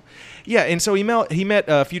music school. Yeah, and so he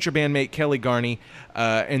met future bandmate Kelly Garney,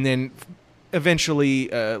 and then eventually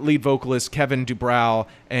lead vocalist Kevin Dubrow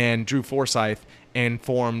and Drew Forsyth, and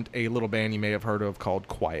formed a little band you may have heard of called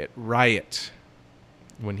Quiet Riot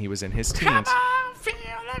when he was in his teens.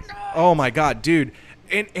 Oh my God, dude.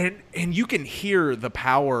 And you can hear the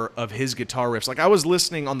power of his guitar riffs. Like, I was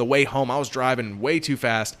listening on the way home. I was driving way too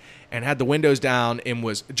fast and had the windows down and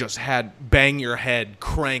was just had Bang Your Head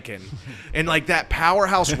cranking. And like that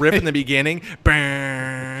powerhouse riff in the beginning.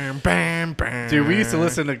 Bam, bam, bam. Dude, we used to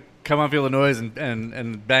listen to Come On Feel the Noise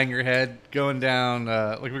and Bang Your Head going down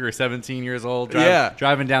like we were 17 years old.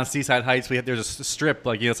 Driving down Seaside Heights. There's a strip,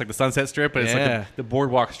 like, it's like the Sunset Strip, but it's like the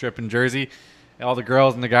boardwalk strip in Jersey. All the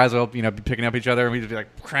girls and the guys will, be picking up each other, and we'd be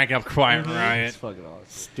like cranking up Quiet Riot. It's fucking awesome.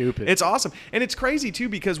 Stupid. It's awesome. And it's crazy too,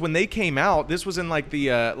 because when they came out, this was in like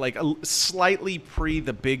the slightly pre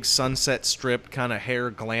the big Sunset Strip kind of hair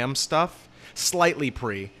glam stuff. Slightly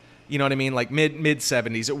pre. You know what I mean? Like mid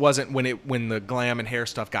 70s. It wasn't when the glam and hair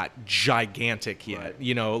stuff got gigantic yet. Right.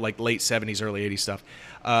 You know, like late 70s, early 80s stuff.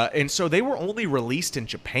 And so they were only released in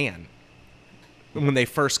Japan when they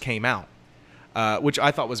first came out. Which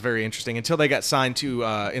I thought was very interesting until they got signed to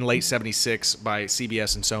in late '76 by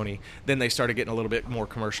CBS and Sony. Then they started getting a little bit more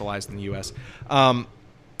commercialized in the U.S.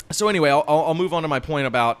 So anyway, I'll move on to my point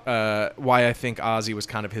about why I think Ozzy was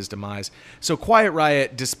kind of his demise. So Quiet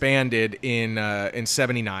Riot disbanded in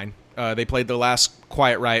 '79. They played the last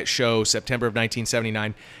Quiet Riot show September of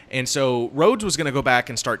 1979, and so Rhodes was going to go back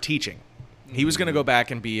and start teaching. He was going to go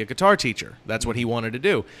back and be a guitar teacher. That's what he wanted to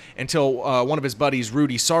do. Until one of his buddies,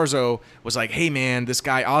 Rudy Sarzo, was like, "Hey man, this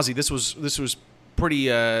guy Ozzy. This was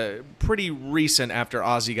pretty recent after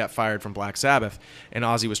Ozzy got fired from Black Sabbath, and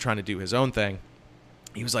Ozzy was trying to do his own thing.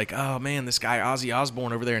 He was like, "Oh man, this guy Ozzy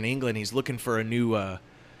Osbourne over there in England. He's looking for a new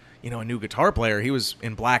guitar player. He was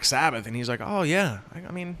in Black Sabbath, and he's like, oh yeah,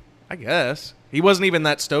 I mean, I guess." He wasn't even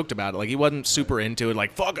that stoked about it. Like, he wasn't super into it.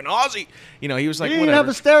 Like, fucking Ozzy. He was like, He didn't whatever. have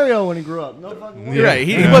a stereo when he grew up. No fucking way. Right.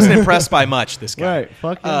 He wasn't impressed by much, this guy. Right.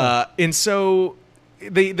 Fuck yeah. And so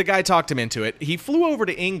the guy talked him into it. He flew over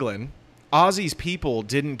to England. Ozzy's people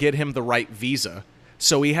didn't get him the right visa.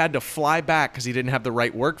 So he had to fly back because he didn't have the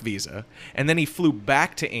right work visa. And then he flew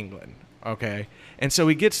back to England. Okay. And so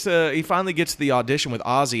he finally gets to the audition with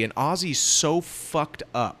Ozzy. And Ozzy's so fucked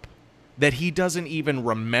up that he doesn't even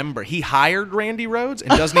remember. He hired Randy Rhoads and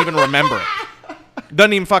doesn't even remember it.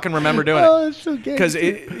 Doesn't even fucking remember doing Oh, it. that's so gay. Because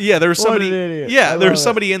there was somebody. What an idiot. Yeah, I there love was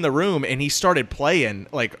somebody in the room, and he started playing.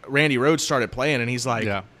 Like, Randy Rhoads started playing, and he's like,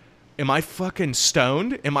 Yeah. "Am I fucking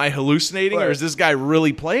stoned? Am I hallucinating, or Right. is this guy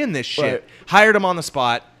really playing this shit?" Right. Hired him on the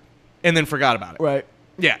spot, and then forgot about it. Right.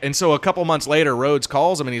 Yeah, and so a couple months later, Rhoads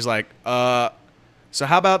calls him, and he's like, "So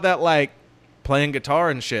how about that, like, playing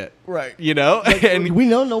guitar and shit?" Right. You know, and We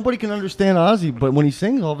know nobody can understand Ozzy, but when he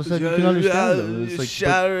sings, all of a sudden you can understand him. It's like,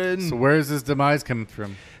 Sharon. So where is this demise coming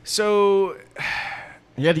from? So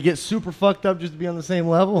you had to get super fucked up just to be on the same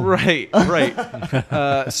level. right.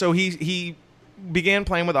 So he began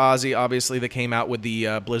playing with Ozzy. Obviously, they came out with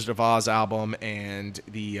the Blizzard of Oz album and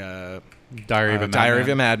the Diary of a Diary of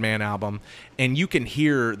a Madman. Madman album, and you can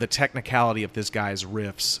hear the technicality of this guy's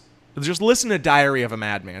riffs. Just listen to Diary of a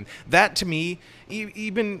Madman. That, to me,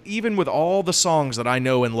 even with all the songs that I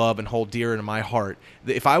know and love and hold dear in my heart,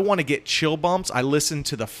 if I want to get chill bumps, I listen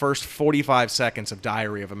to the first 45 seconds of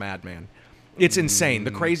Diary of a Madman. It's insane.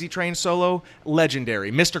 The Crazy Train solo,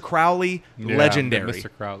 legendary. Mr. Crowley, legendary. Mr.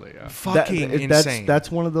 Crowley. Yeah. Fucking insane.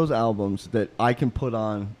 That's one of those albums that I can put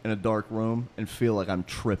on in a dark room and feel like I'm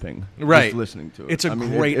tripping Right. just listening to it. It's a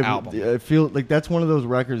great album. I feel like that's one of those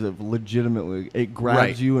records that legitimately it grabs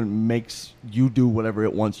Right. you and makes you do whatever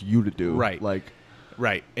it wants you to do. Right. Like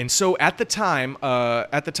Right. And so at the time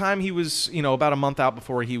he was, about a month out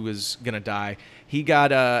before he was going to die, he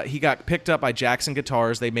got picked up by Jackson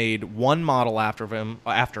Guitars. They made one model after him,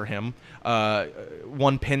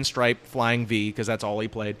 one pinstripe Flying V, because that's all he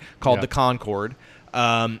played, called the Concorde.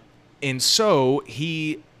 And so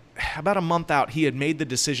about a month out, he had made the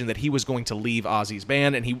decision that he was going to leave Ozzy's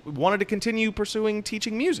band, and he wanted to continue pursuing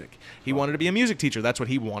teaching music. He wanted to be a music teacher. That's what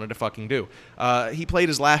he wanted to fucking do. He played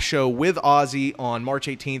his last show with Ozzy on March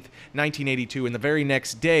 18th, 1982, and the very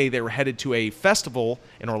next day, they were headed to a festival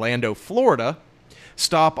in Orlando, Florida,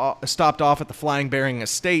 stopped off at the Flying Bearing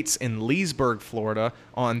Estates in Leesburg, Florida,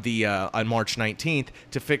 on March 19th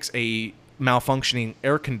to fix a malfunctioning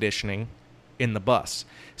air conditioning in the bus.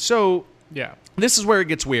 So Yeah. this is where it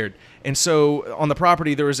gets weird. And so on the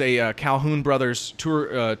property, there was a Calhoun Brothers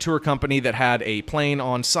tour company that had a plane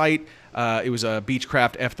on site. It was a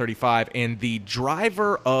Beechcraft F-35, and the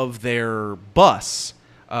driver of their bus,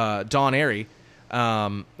 Don Airey,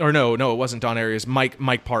 no, it wasn't Don Airey. It was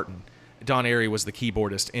Mike Parton. Don Airey was the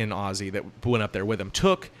keyboardist in Ozzy that went up there with him.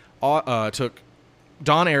 Took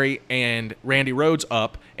Don Airey and Randy Rhoads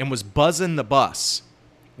up and was buzzing the bus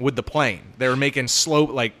with the plane. They were making slow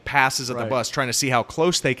passes at the bus, trying to see how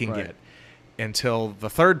close they can get. Until the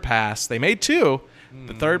third pass, they made two.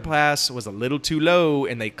 The third pass was a little too low,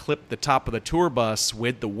 and they clipped the top of the tour bus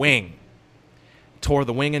with the wing. Tore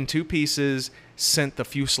the wing in two pieces, sent the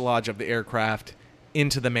fuselage of the aircraft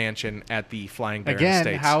into the mansion at the Flying Bear Again,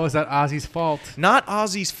 Estates. how is that Ozzy's fault? Not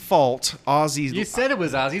Ozzy's fault. You said it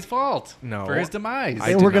was Ozzy's fault. No. For his demise.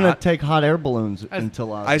 I and did we're gonna not. take hot air balloons until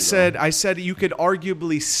Ozzy. I said you could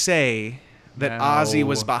arguably say that No. Ozzy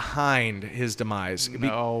was behind his demise.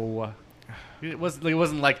 No. It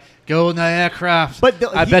wasn't like, go in the aircraft. But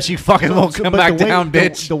I bet you fucking won't come back down,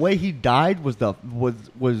 bitch. The way he died was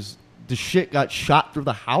the shit got shot through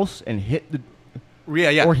the house and hit the.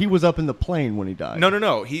 Yeah. Or he was up in the plane when he died.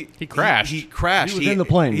 No. He crashed. He crashed. He was in the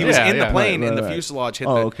plane, He though. was Yeah, in the yeah. plane, and the Right. fuselage hit.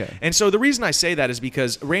 Oh, okay. And so the reason I say that is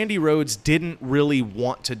because Randy Rhoads didn't really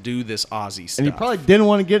want to do this Ozzy stuff. And he probably didn't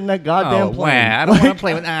want to get in that goddamn Oh, plane. wow. I don't want to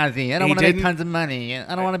play with Ozzy. I don't He want to make didn't- tons of money.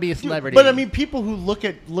 I don't want to be a celebrity. But I mean, people who look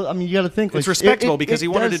at, you got to think It's like, respectable because he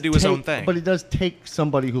wanted does to do his take- own thing. But it does take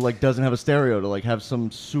somebody who doesn't have a stereo to have some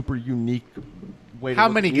super unique way. How to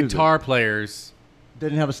look many at music. guitar players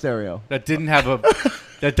didn't have a stereo? that didn't have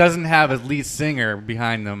that doesn't have a lead singer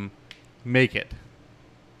behind them make it?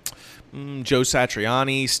 Joe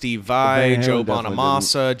Satriani, Steve Vai, Van Joe Halen definitely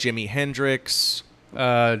Bonamassa, Jimi Hendrix.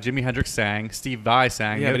 Jimi Hendrix sang. Steve Vai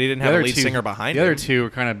sang. Yeah, but he didn't The have a other lead two- singer behind The other him. two are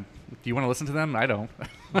kind of. Do you want to listen to them? I don't.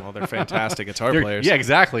 Well, they're fantastic guitar They're- players. Yeah,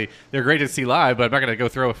 exactly. They're great to see live, but I'm not going to go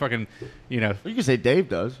throw a fucking, You can say Dave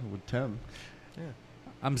does with Tim.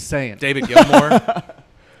 I'm saying. David Gilmour.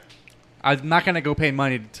 I'm not going to go pay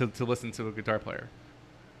money to listen to a guitar player.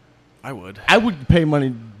 I would. I would pay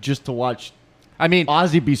money just to watch I mean,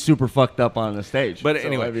 Ozzy be super fucked up on the stage. But So,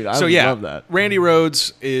 anyway, I mean, I so would yeah, love that. Randy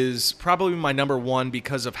Rhoads is probably my number one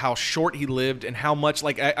because of how short he lived and how much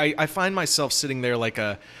I find myself sitting there like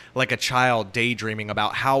a child daydreaming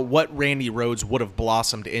about what Randy Rhoads would have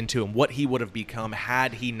blossomed into and what he would have become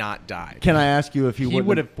had he not died. Can I ask you if he wouldn't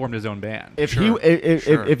would have formed his own band. if Sure,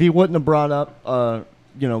 if he wouldn't have brought up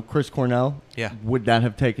Chris Cornell, Yeah. would that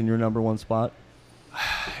have taken your number one spot?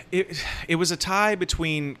 It was a tie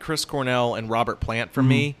between Chris Cornell and Robert Plant Mm-hmm. for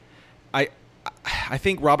me. I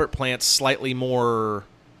think Robert Plant's slightly more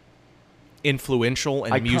influential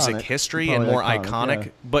in Iconic. music history and Probably more iconic, iconic,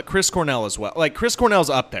 yeah. but Chris Cornell as well. Chris Cornell's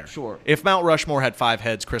up there. Sure. If Mount Rushmore had 5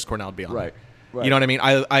 heads, Chris Cornell would be on Right, there. right. You know what I mean?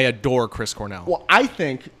 I adore Chris Cornell. Well, I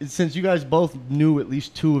think since you guys both knew at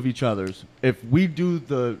least 2 of each other's, if we do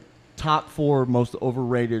the top 4 most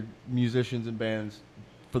overrated musicians and bands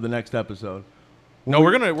for the next episode. No,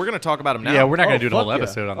 we're gonna talk about him now. Yeah, we're not going to do the fuck whole yeah.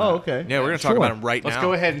 episode on that. Oh, okay. Yeah, we're gonna talk Sure. about him right Let's now.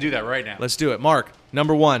 go ahead and do that right now. Let's do it. Mark,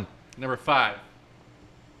 number 1, Number 5.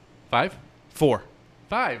 5? 4.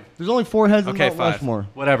 5. There's only 4 heads in Okay, Mount 5. Rushmore.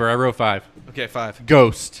 Whatever, I wrote 5. Okay, 5.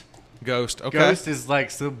 Ghost. Ghost. Okay. Ghost is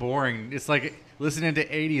so boring. It's like listening to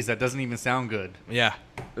 80s that doesn't even sound good. Yeah.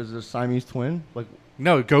 Is a Siamese twin? Like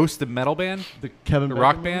No, Ghost, the metal band? the Kevin The Bacon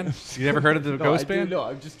rock one? band? You never heard of the No, Ghost I do band? know.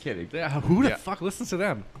 I'm just kidding. Yeah, who the Yeah. fuck listens to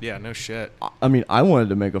them? Yeah. No shit. I mean, I wanted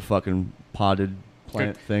to make a fucking potted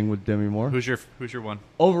Plant thing with Demi Moore. Who's your one?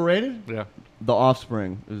 Overrated? Yeah. The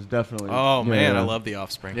Offspring is definitely. Oh, man, yeah. I love The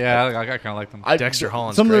Offspring. Yeah, I kind of like them. Dexter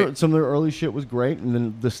Holland's some great. Of some of their early shit was great, and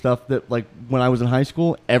then the stuff that like when I was in high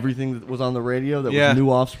school, everything that was on the radio that Yeah. was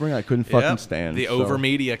new Offspring, I couldn't fucking Yep. stand. The so, over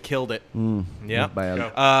media killed it. Yeah. was bad.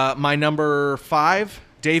 Go. My number 5,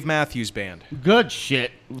 Dave Matthews Band. Good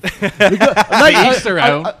shit. each their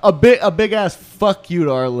own. A big ass fuck you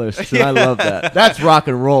to our list, and I love that. That's rock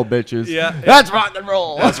and roll, bitches. Yeah. That's rock and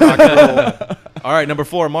roll. That's rock and roll. All right, number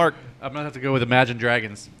 4, Mark. I'm gonna have to go with Imagine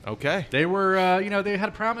Dragons. Okay. They were, they had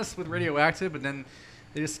a promise with Radioactive, but then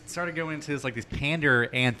they just started going into these pander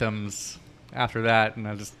anthems after that, and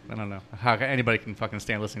I don't know how anybody can fucking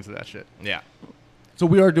stand listening to that shit. Yeah. So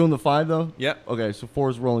we are doing the 5 though. Yep. Okay, so 4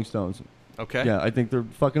 is Rolling Stones. Okay. Yeah, I think they're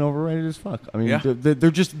fucking overrated as fuck. I mean, Yeah. they're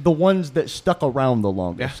just the ones that stuck around the Yeah.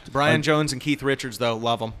 longest. Brian Jones and Keith Richards, though,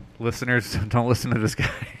 love them. Listeners, don't listen to this guy.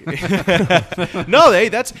 No,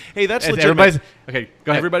 that's legitimate. Everybody's okay.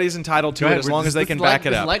 Go ahead. Everybody's entitled to Go it ahead. as long as they can back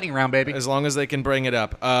it up. Lightning round, baby. As long as they can bring it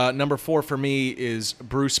up. Number 4 for me is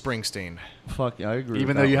Bruce Springsteen. Fuck yeah, I agree. Even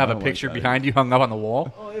with though that you one. have I a like picture that. behind you hung up on the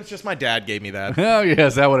wall. Oh, it's just my dad gave me that. Oh yeah,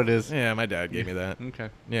 is that what it is? Yeah, my dad gave me that. Okay.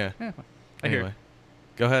 Yeah. Yeah, I hear. Anyway,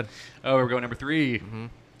 go ahead. Oh, we're going number 3.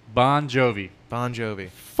 Bon Jovi. Bon Jovi.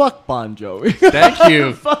 Fuck Bon Jovi. Thank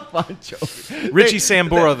you. Fuck Bon Jovi. Richie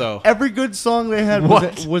Sambora, though. Every good song they had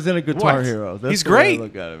What? was in a Guitar What? Hero. That's He's the way I great.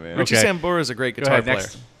 look at it, man. Richie Okay. Sambora is a great Go guitar ahead, player.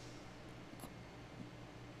 next.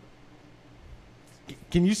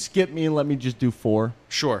 Can you skip me and let me just do 4?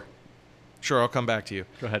 Sure. Sure, I'll come back to you.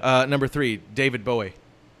 Go ahead. Number 3, David Bowie.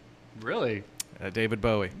 Really? David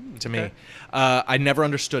Bowie, to me. okay. I never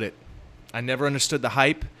understood it. I never understood the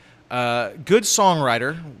hype. Good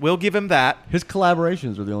songwriter. We'll give him that. His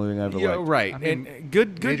collaborations are the only thing I ever Yeah, liked. right. I mean, and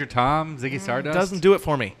good. Major Tom, Ziggy Stardust. Doesn't do it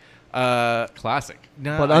for me. Classic.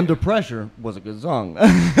 No, But Under Pressure was a good song. All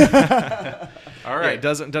yeah, right. it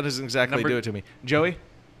doesn't exactly Number- do it to me. Joey?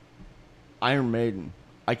 Iron Maiden.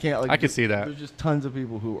 I can't. Like, I could see that. There's just tons of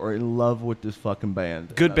people who are in love with this fucking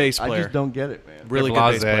band. Good And bass I player. just don't get it, man. Really good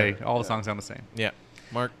They're bass blasé. player. All the songs sound the same. Yeah.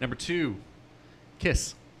 Mark? Number 2,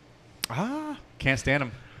 Kiss. Ah. Can't stand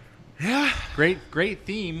them. Yeah. Great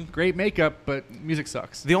theme, great makeup, but music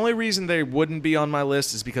sucks. The only reason they wouldn't be on my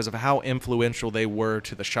list is because of how influential they were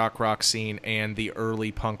to the shock rock scene and the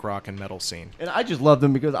early punk rock and metal scene. And I just love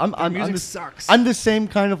them because I'm music the, sucks. I'm the same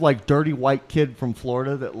kind of like dirty white kid from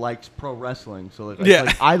Florida that likes pro wrestling. So like, Yeah.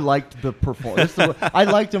 like, I liked the performance. I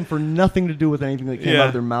liked them for nothing to do with anything that came Yeah. out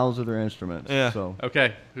of their mouths or their instruments. Yeah. So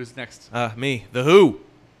Okay, who's next? Me. The Who.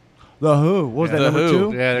 The Who. What was that, The number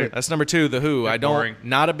Who. 2? Yeah, they're- That's number 2, The Who. They're I don't. boring.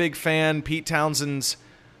 Not a big fan. Pete Townsend's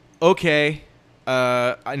okay.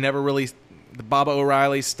 I never really. The Baba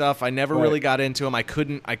O'Reilly stuff. I never Right. really got into him. I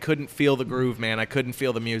couldn't feel the groove, man. I couldn't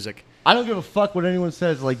feel the music. I don't give a fuck what anyone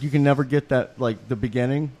says. Like, you can never get that, like, the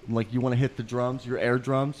beginning. Like, you want to hit the drums, your air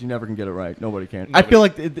drums, you never can get it right. Nobody can. I feel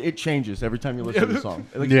like it changes every time you listen to the song.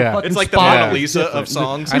 Like, Yeah. fucking It's like the spot Mona is Lisa different. of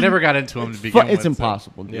songs. I never got into them to begin with. It's so-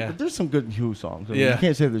 impossible. Dude. Yeah. But there's some good Who songs. I mean, Yeah. You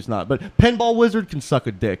can't say there's not. But Pinball Wizard can suck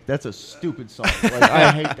a dick. That's a stupid song. Like,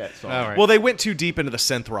 I hate that song. All right. Well, they went too deep into the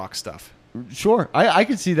synth rock stuff. Sure. I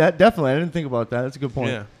can see that. Definitely. I didn't think about that. That's a good point.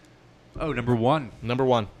 Yeah. Oh, number 1, Number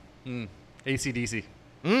 1. AC/DC.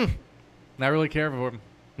 Mm. Not really care for them.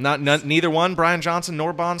 Neither one. Brian Johnson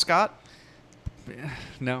nor Bon Scott.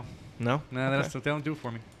 No, No. they don't do it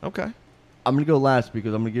for me. Okay. I'm going to go last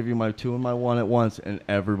because I'm going to give you my 2 and my 1 at once, and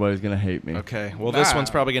everybody's going to hate me. Okay. Well, this Nah. one's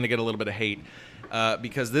probably going to get a little bit of hate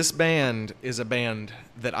because this band is a band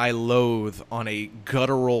that I loathe on a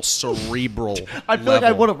guttural, cerebral I feel like I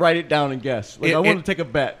level. want to write it down and guess. Like, I want to take a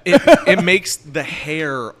bet. It makes the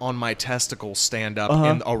hair on my testicles stand up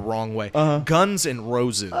in a wrong way. Guns N'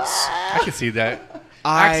 Roses. I can see that.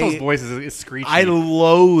 I- Axl's voice is screechy. I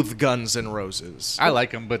loathe Guns N' Roses. I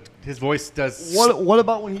like him, but his voice does. What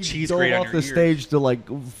about when he Cheese dove grate on off your the ears. stage to like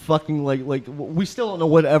fucking like we still don't know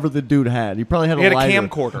whatever the dude had. He probably had He had a lighter.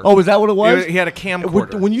 camcorder. Oh, is that what it was? He had a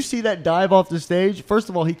camcorder. When you see that dive off the stage, first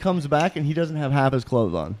of all, he comes back and he doesn't have half his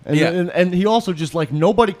clothes on. And, Yeah. and he also just like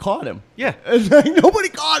nobody caught him. Yeah. It's like, nobody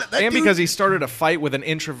caught him. That And dude- because he started a fight with an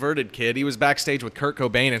introverted kid. He was backstage with Kurt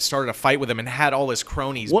Cobain and started a fight with him and had all his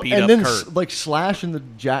cronies What- beat and up then Kurt. like Slash in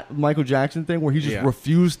the Michael Jackson thing where he just Yeah.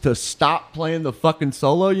 refused to stop playing the fucking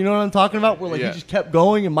solo. You know what I'm talking about? Where like Yeah. he just kept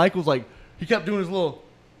going and Michael's like he kept doing his little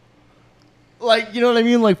like you know what I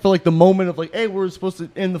mean? Like for like the moment of like, hey, we're supposed to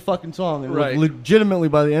end the fucking song and Right. like, legitimately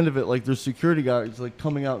by the end of it, like there's security guards like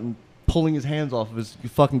coming out and pulling his hands off of his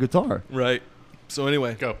fucking guitar. Right. So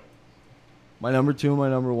anyway. Go. My number 2, my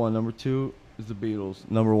number 1. Number 2 is the Beatles.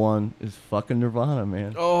 Number 1 is fucking Nirvana,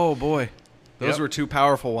 man. Oh, boy. Those were two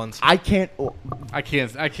powerful ones. I can't. I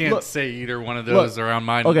can't Look- say either one of those look, around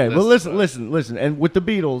mine. Okay, but listen. And with the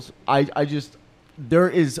Beatles, I just there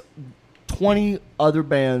is 20 other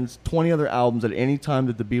bands, 20 other albums at any time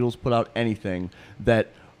that the Beatles put out anything that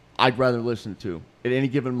I'd rather listen to at any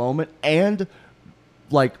given moment. And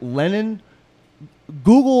like Lennon,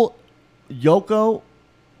 Google Yoko,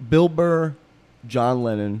 Bill Burr, John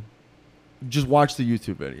Lennon. Just watch the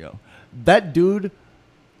YouTube video. That dude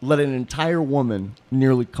let an entire woman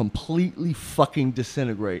nearly completely fucking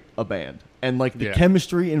disintegrate a band. And like the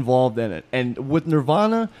chemistry involved in it. And with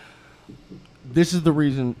Nirvana, this is the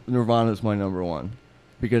reason Nirvana is my number one.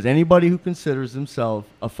 Because anybody who considers themselves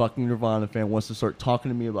a fucking Nirvana fan wants to start talking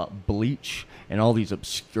to me about Bleach and all these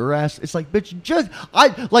obscure ass. It's like, bitch,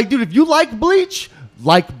 dude, if you like Bleach,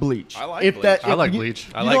 like Bleach. I like Bleach. I like Bleach.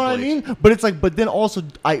 I You like know what Bleach. I mean? But it's like, but then also,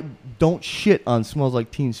 I don't shit on Smells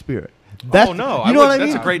Like Teen Spirit. That's, Oh, no, you know what I that's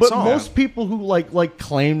mean? a great but song. most people who like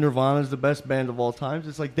claim Nirvana is the best band of all time,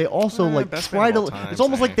 it's like they also like best try band to. of all time, It's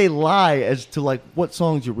almost like Zane. they lie as to like what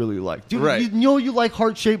songs you really like. Dude, Right. you know you like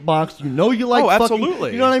Heart Shaped Box. You know you like. Oh, fucking,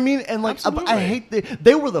 absolutely. You know what I mean? And like Absolutely. I hate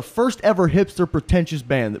they were the first ever hipster pretentious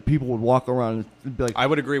band that people would walk around and be like. I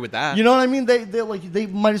would agree with that. You know what I mean? They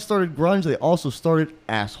might have started grunge. They also started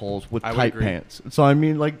assholes with I would tight agree. pants. So I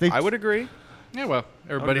mean, like they. I would agree. Yeah, well,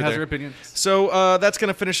 everybody Over has there. their opinions. So that's going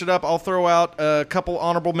to finish it up. I'll throw out a couple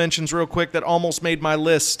honorable mentions real quick that almost made my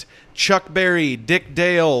list. Chuck Berry, Dick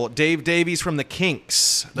Dale, Dave Davies from the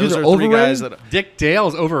Kinks. Those These are are three guys overrated? that... Dick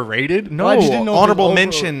Dale's overrated? No, I just didn't know if honorable it was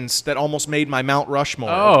mentions that almost made my Mount Rushmore.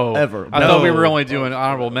 Oh, Ever. I thought we No. were only doing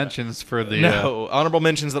honorable mentions for the. No, honorable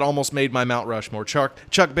mentions that almost made my Mount Rushmore. Chuck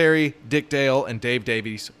Berry, Dick Dale, and Dave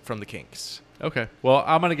Davies from the Kinks. Okay. Well,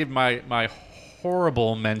 I'm gonna give my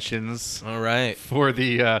horrible mentions All right. for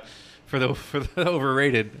the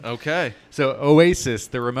overrated. Okay. So Oasis,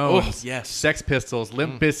 the Ramones, Oh, yes. Sex Pistols,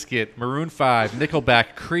 Limp Bizkit, Maroon 5,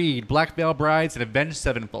 Nickelback, Creed, Black Veil Brides, and Avenged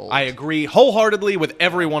Sevenfold. I agree wholeheartedly with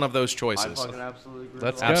every one of those choices. absolutely agree.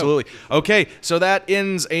 Let's go. Absolutely. Okay, so that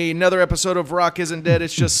ends another episode of Rock Isn't Dead,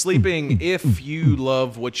 It's Just Sleeping. If you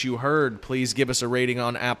love what you heard, please give us a rating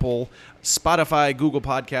on Apple, Spotify, Google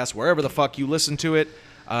Podcasts, wherever the fuck you listen to it.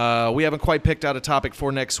 We haven't quite picked out a topic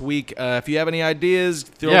for next week. If you have any ideas,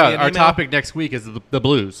 throw me an our email. topic next week is the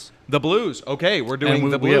blues. The Blues. Okay, we're And doing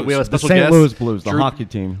the we Blues. have a The special St. guest, Louis Blues, the Drew- hockey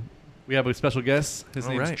team. We have a special guest. His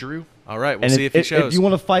All name's right. Drew. All right, we'll And see if he if shows. you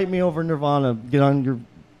want to fight me over Nirvana, get on your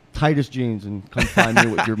tightest jeans and come find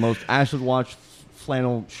me with your most acid wash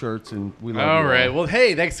flannel shirts, and we love you All right. Well,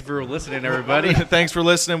 hey, thanks for listening, everybody. Thanks for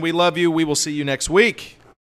listening. We love you. We will see you next week.